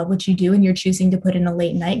because you love what you do and you're choosing to put in a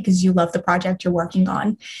late night because you love the project you're working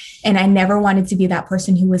on. And I never wanted to be that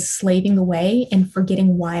person who was slaving away and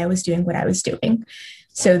forgetting why I was doing what I was doing.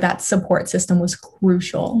 So that support system was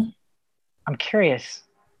crucial. I'm curious,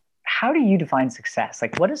 how do you define success?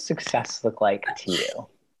 Like, what does success look like to you?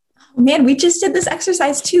 Man, we just did this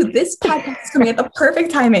exercise too. This podcast is coming at the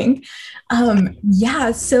perfect timing.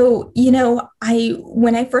 So,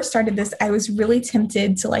 when I first started this, I was really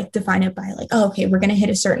tempted to define it by okay, we're going to hit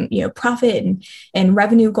a certain, profit and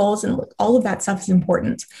revenue goals, and all of that stuff is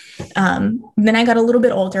important. Then I got a little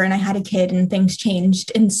bit older and I had a kid and things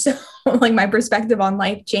changed. And so my perspective on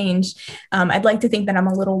life changed. I'd like to think that I'm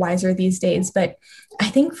a little wiser these days, but I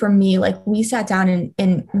think for me, we sat down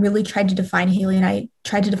and really tried to define, Haley and I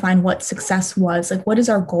tried to define what success was, what is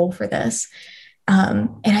our goal for this?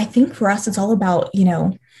 And I think for us, it's all about,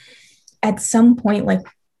 at some point,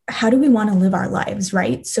 how do we want to live our lives,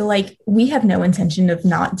 right? So we have no intention of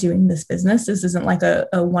not doing this business. This isn't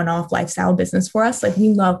a one-off lifestyle business for us. We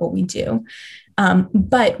love what we do.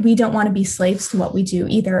 But we don't want to be slaves to what we do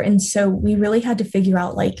either. And so we really had to figure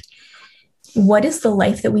out what is the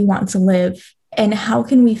life that we want to live, and how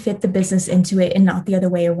can we fit the business into it and not the other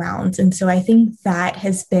way around? And so I think that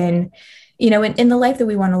has been, in the life that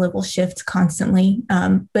we want to live will shift constantly.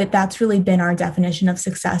 But that's really been our definition of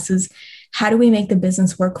success, is how do we make the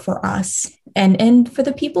business work for us and for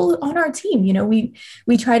the people on our team?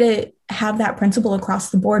 We try to have that principle across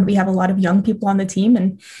the board. We have a lot of young people on the team,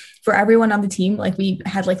 and for everyone on the team, we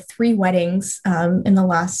had 3 weddings in the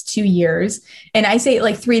last 2 years. And I say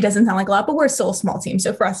 3 doesn't sound like a lot, but we're still a small team.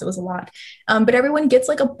 So for us, it was a lot. But everyone gets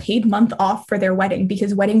a paid month off for their wedding,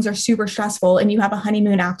 because weddings are super stressful and you have a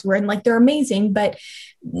honeymoon afterward, and they're amazing, but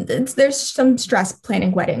there's some stress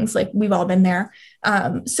planning weddings. We've all been there.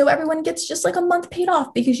 So everyone gets just a month paid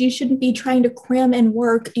off, because you shouldn't be trying to cram and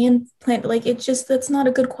work and plan. That's not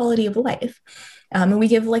a good quality of life. And we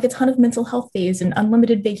give a ton of mental health days and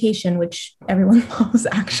unlimited vacation, which everyone loves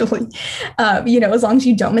actually. As long as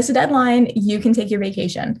you don't miss a deadline, you can take your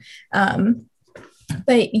vacation.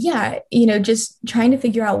 But yeah, just trying to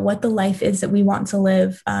figure out what the life is that we want to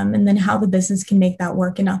live, and then how the business can make that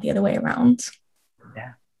work and not the other way around.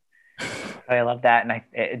 Yeah, I love that. And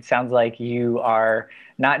it sounds like you are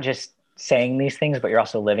not just saying these things, but you're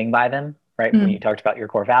also living by them, right? When you talked about your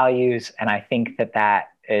core values. And I think that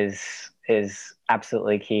is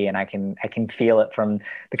absolutely key. And I can feel it from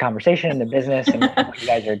the conversation and the business and what you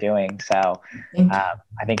guys are doing. So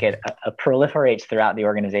I think it proliferates throughout the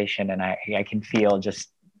organization, and I can feel just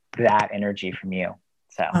that energy from you.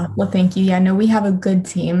 So, well, thank you. Yeah, no, we have a good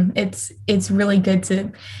team. It's really good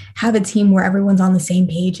to have a team where everyone's on the same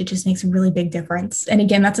page. It just makes a really big difference. And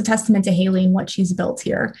again, that's a testament to Haley and what she's built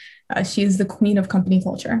here. She's the queen of company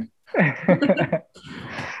culture.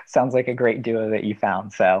 Sounds like a great duo that you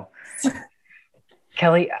found. So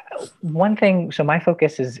Kelly, one thing, so my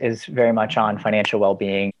focus is very much on financial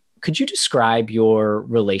well-being. Could you describe your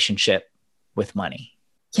relationship with money?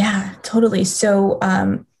 Yeah, totally. So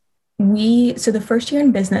so the first year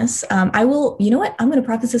in business, I will, you know what? I'm going to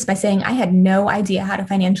preface this by saying I had no idea how to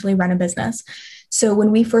financially run a business. So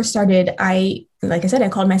when we first started, like I said, I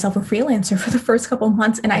called myself a freelancer for the first couple of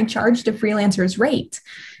months and I charged a freelancer's rate.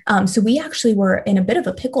 So we actually were in a bit of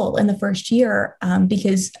a pickle in the first year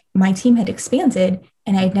because my team had expanded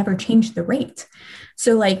and I had never changed the rate.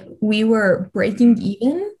 So like we were breaking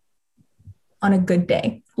even on a good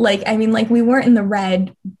day. Like, I mean, like we weren't in the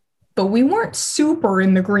red, but we weren't super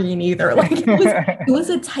in the green either. Like it was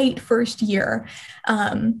a tight first year.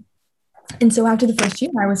 And so after the first year,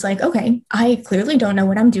 I was like, okay, I clearly don't know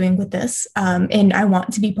what I'm doing with this. And I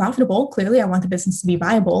want to be profitable. Clearly, I want the business to be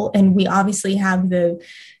viable. And we obviously have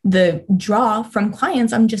the draw from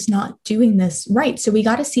clients. I'm just not doing this right. So we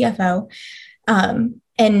got a CFO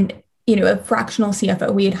and, you know, a fractional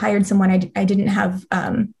CFO. We had hired someone. I didn't have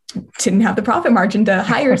the profit margin to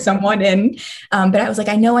hire someone in, but I was like,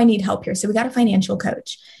 I know I need help here. So we got a financial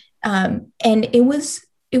coach. And it was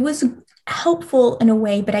helpful in a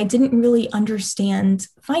way, but I didn't really understand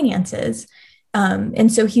finances.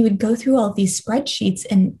 And so he would go through all of these spreadsheets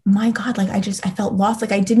and my God, like I felt lost.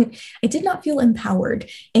 Like I did not feel empowered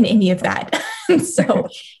in any of that. And so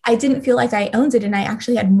I didn't feel like I owned it. And I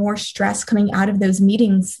actually had more stress coming out of those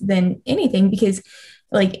meetings than anything, because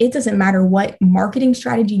like, it doesn't matter what marketing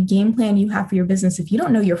strategy, game plan you have for your business. If you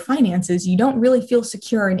don't know your finances, you don't really feel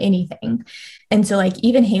secure in anything. And so like,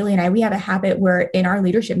 even Haley and I, we have a habit where in our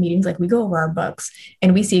leadership meetings, like we go over our books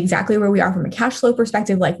and we see exactly where we are from a cash flow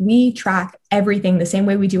perspective. Like we track everything the same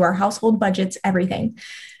way we do our household budgets, everything.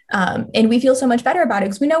 And we feel so much better about it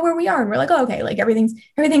because we know where we are and we're like, oh, okay, like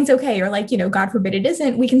everything's okay. Or like, you know, God forbid it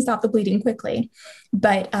isn't, we can stop the bleeding quickly.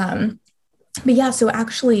 But yeah, so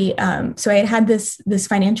actually, so I had this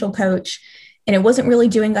financial coach and it wasn't really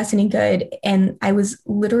doing us any good. And I was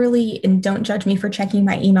literally, and don't judge me for checking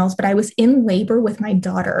my emails, but I was in labor with my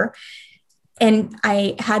daughter and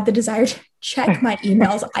I had the desire to check my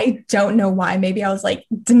emails. I don't know why. Maybe I was like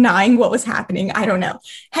denying what was happening. I don't know.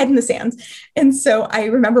 Head in the sand. And so I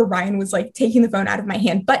remember Ryan was like taking the phone out of my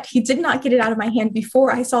hand, but he did not get it out of my hand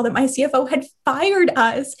before I saw that my CFO had fired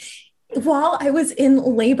us while I was in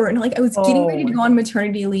labor. And like, I was getting ready to go on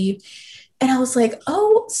maternity leave. And I was like,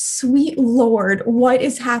 oh, sweet Lord, what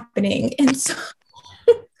is happening? And so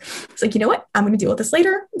it's like, you know what? I'm going to deal with this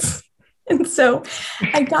later. And so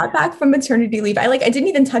I got back from maternity leave. I didn't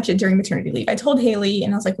even touch it during maternity leave. I told Haley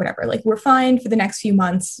and I was like, whatever, like we're fine for the next few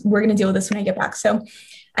months. We're going to deal with this when I get back. So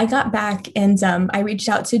I got back and I reached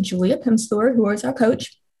out to Julia Pimsleur, who was our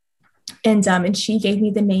coach. And she gave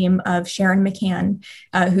me the name of Sharon McCann,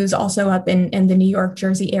 who's also up in the New York,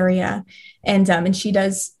 Jersey area. And she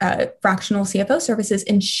does fractional CFO services.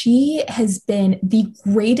 And she has been the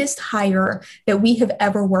greatest hire that we have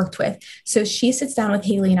ever worked with. So she sits down with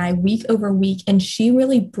Haley and I week over week. And she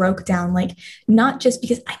really broke down, like, not just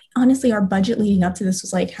because honestly, our budget leading up to this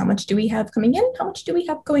was like, how much do we have coming in? How much do we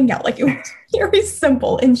have going out? Like, it was very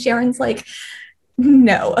simple. And Sharon's like,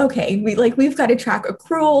 no, okay. We've got to track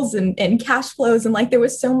accruals and cash flows. And like, there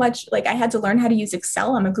was so much, like I had to learn how to use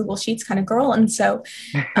Excel. I'm a Google Sheets kind of girl. And so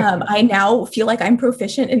I now feel like I'm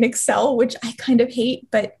proficient in Excel, which I kind of hate,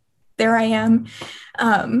 but there I am.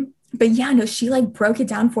 But yeah, no, she like broke it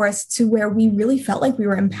down for us to where we really felt like we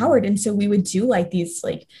were empowered. And so we would do like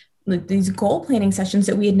these goal planning sessions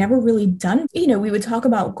that we had never really done. You know, we would talk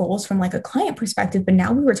about goals from like a client perspective, but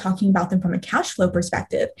now we were talking about them from a cash flow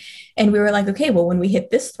perspective. And we were like, okay, well, when we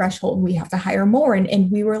hit this threshold, we have to hire more.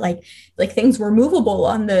 And we were like things were movable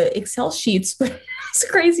on the Excel sheets, but it's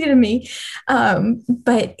crazy to me.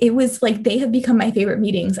 But it was like, they have become my favorite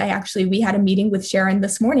meetings. We had a meeting with Sharon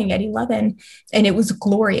this morning at 11 and it was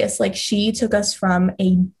glorious. Like she took us from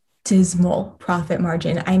a dismal profit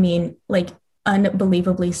margin. I mean, like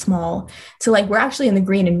unbelievably small. So like, we're actually in the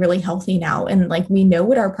green and really healthy now. And like, we know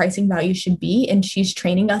what our pricing value should be. And she's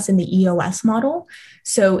training us in the EOS model.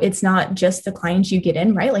 So it's not just the clients you get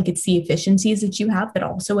in, right? Like it's the efficiencies that you have that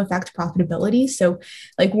also affect profitability. So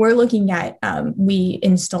like, we're looking at, we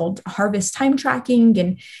installed harvest time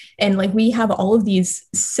tracking and like, we have all of these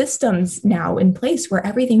systems now in place where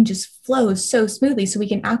everything just flows so smoothly. So we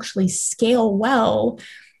can actually scale well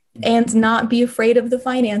and not be afraid of the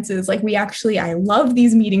finances. Like I love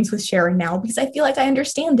these meetings with Sharon now because I feel like I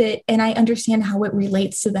understand it and I understand how it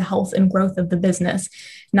relates to the health and growth of the business,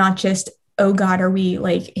 not just, oh God, are we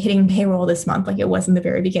like hitting payroll this month? Like it was in the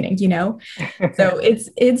very beginning, you know? So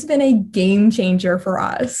it's been a game changer for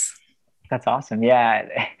us. That's awesome.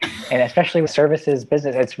 Yeah. And especially with services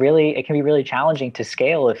business, it can be really challenging to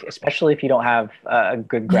scale, especially if you don't have a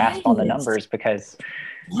good grasp on the numbers, because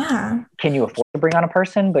Yeah. can you afford to bring on a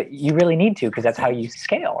person? But you really need to, because that's how you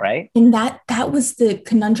scale, right? And that was the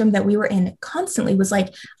conundrum that we were in constantly, was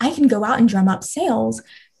like, I can go out and drum up sales,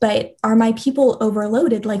 but are my people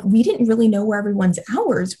overloaded? Like, we didn't really know where everyone's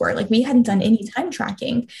hours were. Like, we hadn't done any time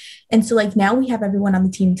tracking. And so like now we have everyone on the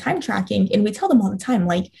team time tracking, and we tell them all the time,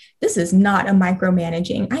 like, this is not a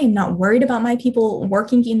micromanaging. I am not worried about my people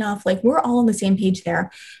working enough. Like, we're all on the same page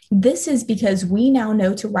there. This is because we now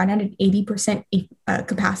know to run at an 80%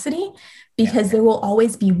 capacity, because there will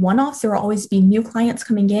always be one-offs, there will always be new clients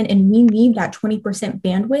coming in, and we need that 20%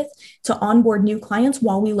 bandwidth to onboard new clients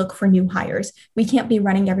while we look for new hires. We can't be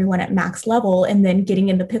running everyone at max level and then getting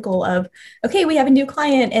in the pickle of, okay, we have a new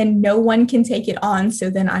client and no one can take it on, so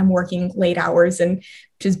then I'm working late hours, and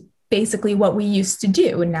which is basically what we used to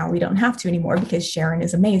do. And now we don't have to anymore because Sharon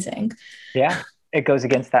is amazing. Yeah. It goes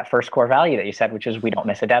against that first core value that you said, which is we don't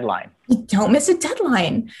miss a deadline. We don't miss a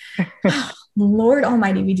deadline. Lord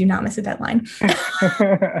Almighty, we do not miss a deadline.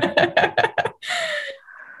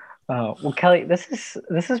 Well, Kelly, this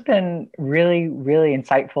has been really, really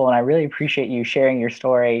insightful, and I really appreciate you sharing your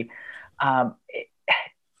story. And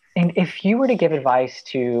if you were to give advice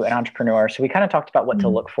to an entrepreneur, so we kind of talked about what to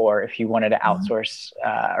look for if you wanted to outsource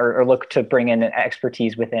or look to bring in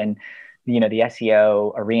expertise within, the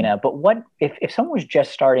SEO arena. But what if someone was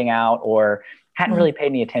just starting out or hadn't really paid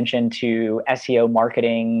any attention to SEO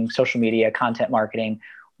marketing, social media, content marketing,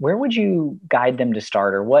 where would you guide them to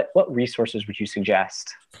start, or what resources would you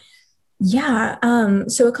suggest? Yeah.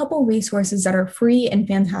 So a couple resources that are free and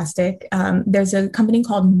fantastic. There's a company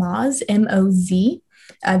called Moz, M-O-Z.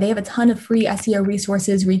 They have a ton of free SEO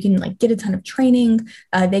resources where you can like get a ton of training.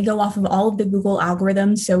 They go off of all of the Google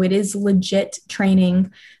algorithms, so it is legit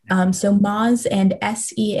training. So Moz and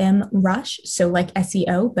SEM Rush, so like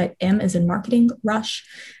SEO, but M is in marketing, Rush.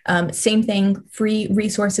 Same thing, free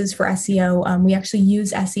resources for SEO. We actually use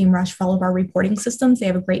SEM Rush for all of our reporting systems. They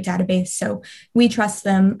have a great database, so we trust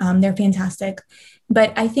them. They're fantastic.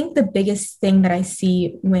 But I think the biggest thing that I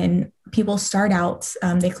see when people start out,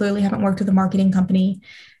 they clearly haven't worked with a marketing company,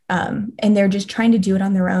 and they're just trying to do it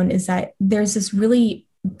on their own, is that there's this really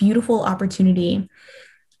beautiful opportunity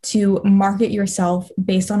to market yourself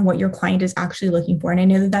based on what your client is actually looking for. And I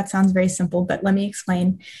know that sounds very simple, but let me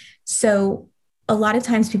explain. So a lot of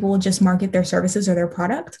times people will just market their services or their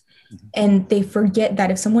product, and they forget that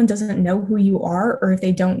if someone doesn't know who you are, or if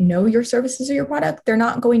they don't know your services or your product, they're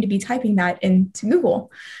not going to be typing that into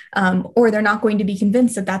Google, or they're not going to be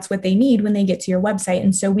convinced that that's what they need when they get to your website.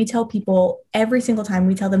 And so we tell people every single time,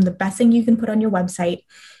 we tell them the best thing you can put on your website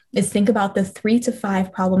is think about the 3 to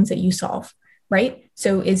 5 problems that you solve, right?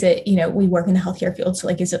 So is it, we work in the healthcare field. So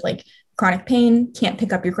like, is it like chronic pain, can't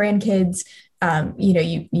pick up your grandkids?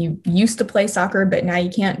 You used to play soccer, but now you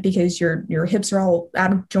can't because your hips are all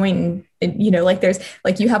out of joint. And, like there's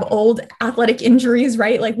like, you have old athletic injuries,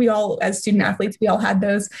 right? Like we all, as student athletes, we all had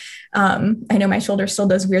those. I know my shoulder still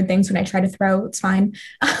does weird things when I try to throw, it's fine.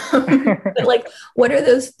 But like, what are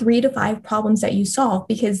those 3 to 5 problems that you solve?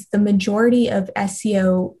 Because the majority of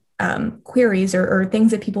SEO queries or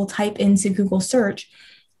things that people type into Google search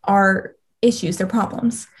are issues, they're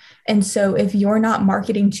problems. And so if you're not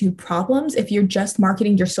marketing to problems, if you're just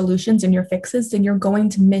marketing your solutions and your fixes, then you're going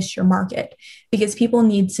to miss your market, because people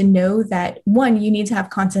need to know that, one, you need to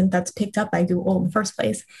have content that's picked up by Google in the first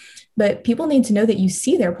place. But people need to know that you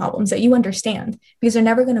see their problems, that you understand, because they're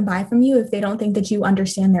never going to buy from you if they don't think that you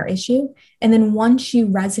understand their issue. And then once you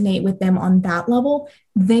resonate with them on that level,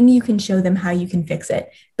 then you can show them how you can fix it.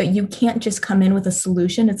 But you can't just come in with a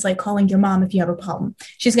solution. It's like calling your mom if you have a problem.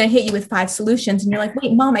 She's going to hit you with 5 solutions. And you're like,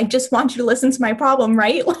 wait, mom, I just want you to listen to my problem,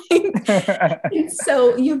 right?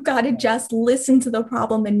 So you've got to just listen to the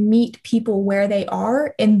problem and meet people where they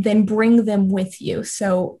are and then bring them with you.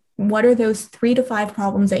 So what are those 3 to 5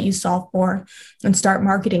 problems that you solve for, and start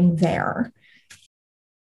marketing there?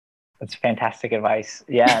 That's fantastic advice.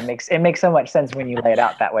 Yeah, it makes so much sense when you lay it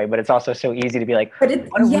out that way, but it's also so easy to be like, what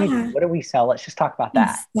do we sell? Let's just talk about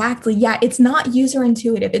that. Exactly. Yeah. It's not user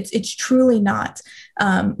intuitive. It's truly not.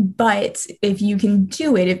 But if you can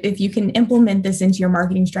do it, if you can implement this into your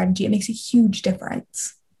marketing strategy, it makes a huge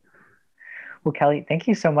difference. Well, Kelly, thank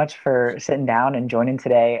you so much for sitting down and joining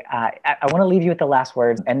today. I want to leave you with the last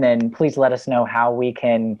words, and then please let us know how we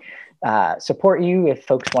can support you if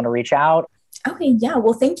folks want to reach out. Okay. Yeah.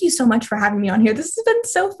 Well, thank you so much for having me on here. This has been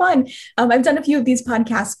so fun. I've done a few of these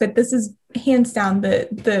podcasts, but this is hands down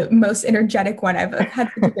the most energetic one. I've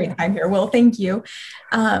had such a great time here. Well, thank you.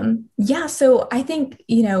 Yeah. So I think,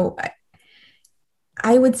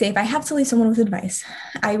 I would say if I have to leave someone with advice,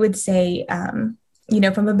 I would say,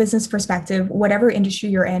 from a business perspective, whatever industry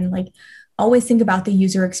you're in, like always think about the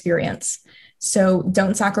user experience. So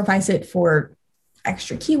don't sacrifice it for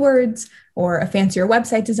extra keywords or a fancier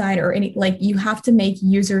website design or any, like, you have to make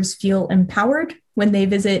users feel empowered when they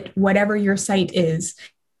visit whatever your site is.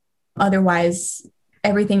 Otherwise,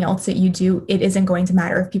 everything else that you do, it isn't going to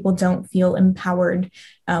matter if people don't feel empowered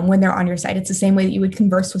when they're on your site. It's the same way that you would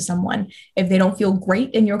converse with someone. If they don't feel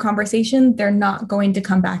great in your conversation, they're not going to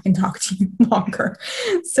come back and talk to you longer.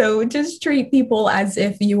 So just treat people as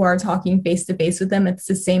if you are talking face to face with them. It's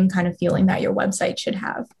the same kind of feeling that your website should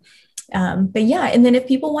have. But yeah, and then if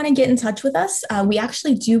people want to get in touch with us, we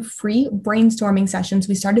actually do free brainstorming sessions.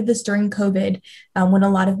 We started this during COVID when a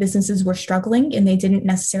lot of businesses were struggling and they didn't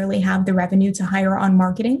necessarily have the revenue to hire on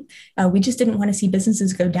marketing. We just didn't want to see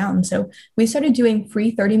businesses go down. So we started doing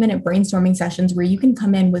free 30-minute brainstorming sessions where you can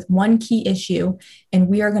come in with one key issue and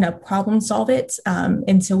we are going to problem solve it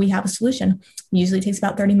until we have a solution. It usually takes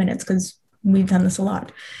about 30 minutes because we've done this a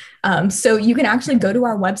lot. So you can actually go to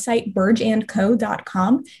our website,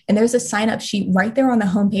 burgeandco.com, and there's a sign-up sheet right there on the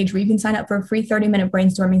homepage where you can sign up for a free 30-minute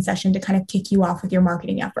brainstorming session to kind of kick you off with your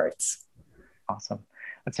marketing efforts. Awesome.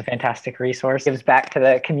 That's a fantastic resource. It gives back to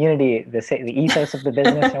the community, the ethos of the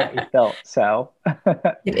business and what you've built. So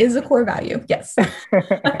it is a core value. Yes.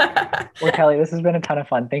 Well, Kelly, this has been a ton of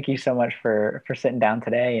fun. Thank you so much for sitting down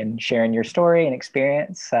today and sharing your story and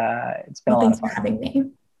experience. It's been a lot of fun. Thanks for having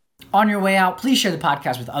me. On your way out, please share the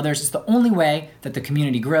podcast with others. It's the only way that the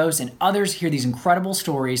community grows and others hear these incredible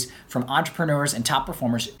stories from entrepreneurs and top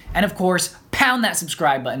performers. And of course, pound that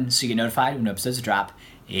subscribe button so you get notified when episodes drop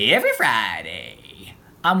every Friday.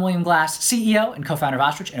 I'm William Glass, CEO and co-founder of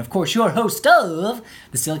Ostrich, and of course, your host of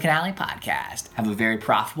the Silicon Alley Podcast. Have a very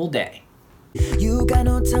profitable day. You got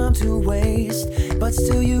no time to waste, but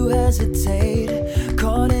still you hesitate.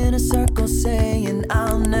 Caught in a circle saying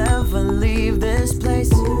I'll never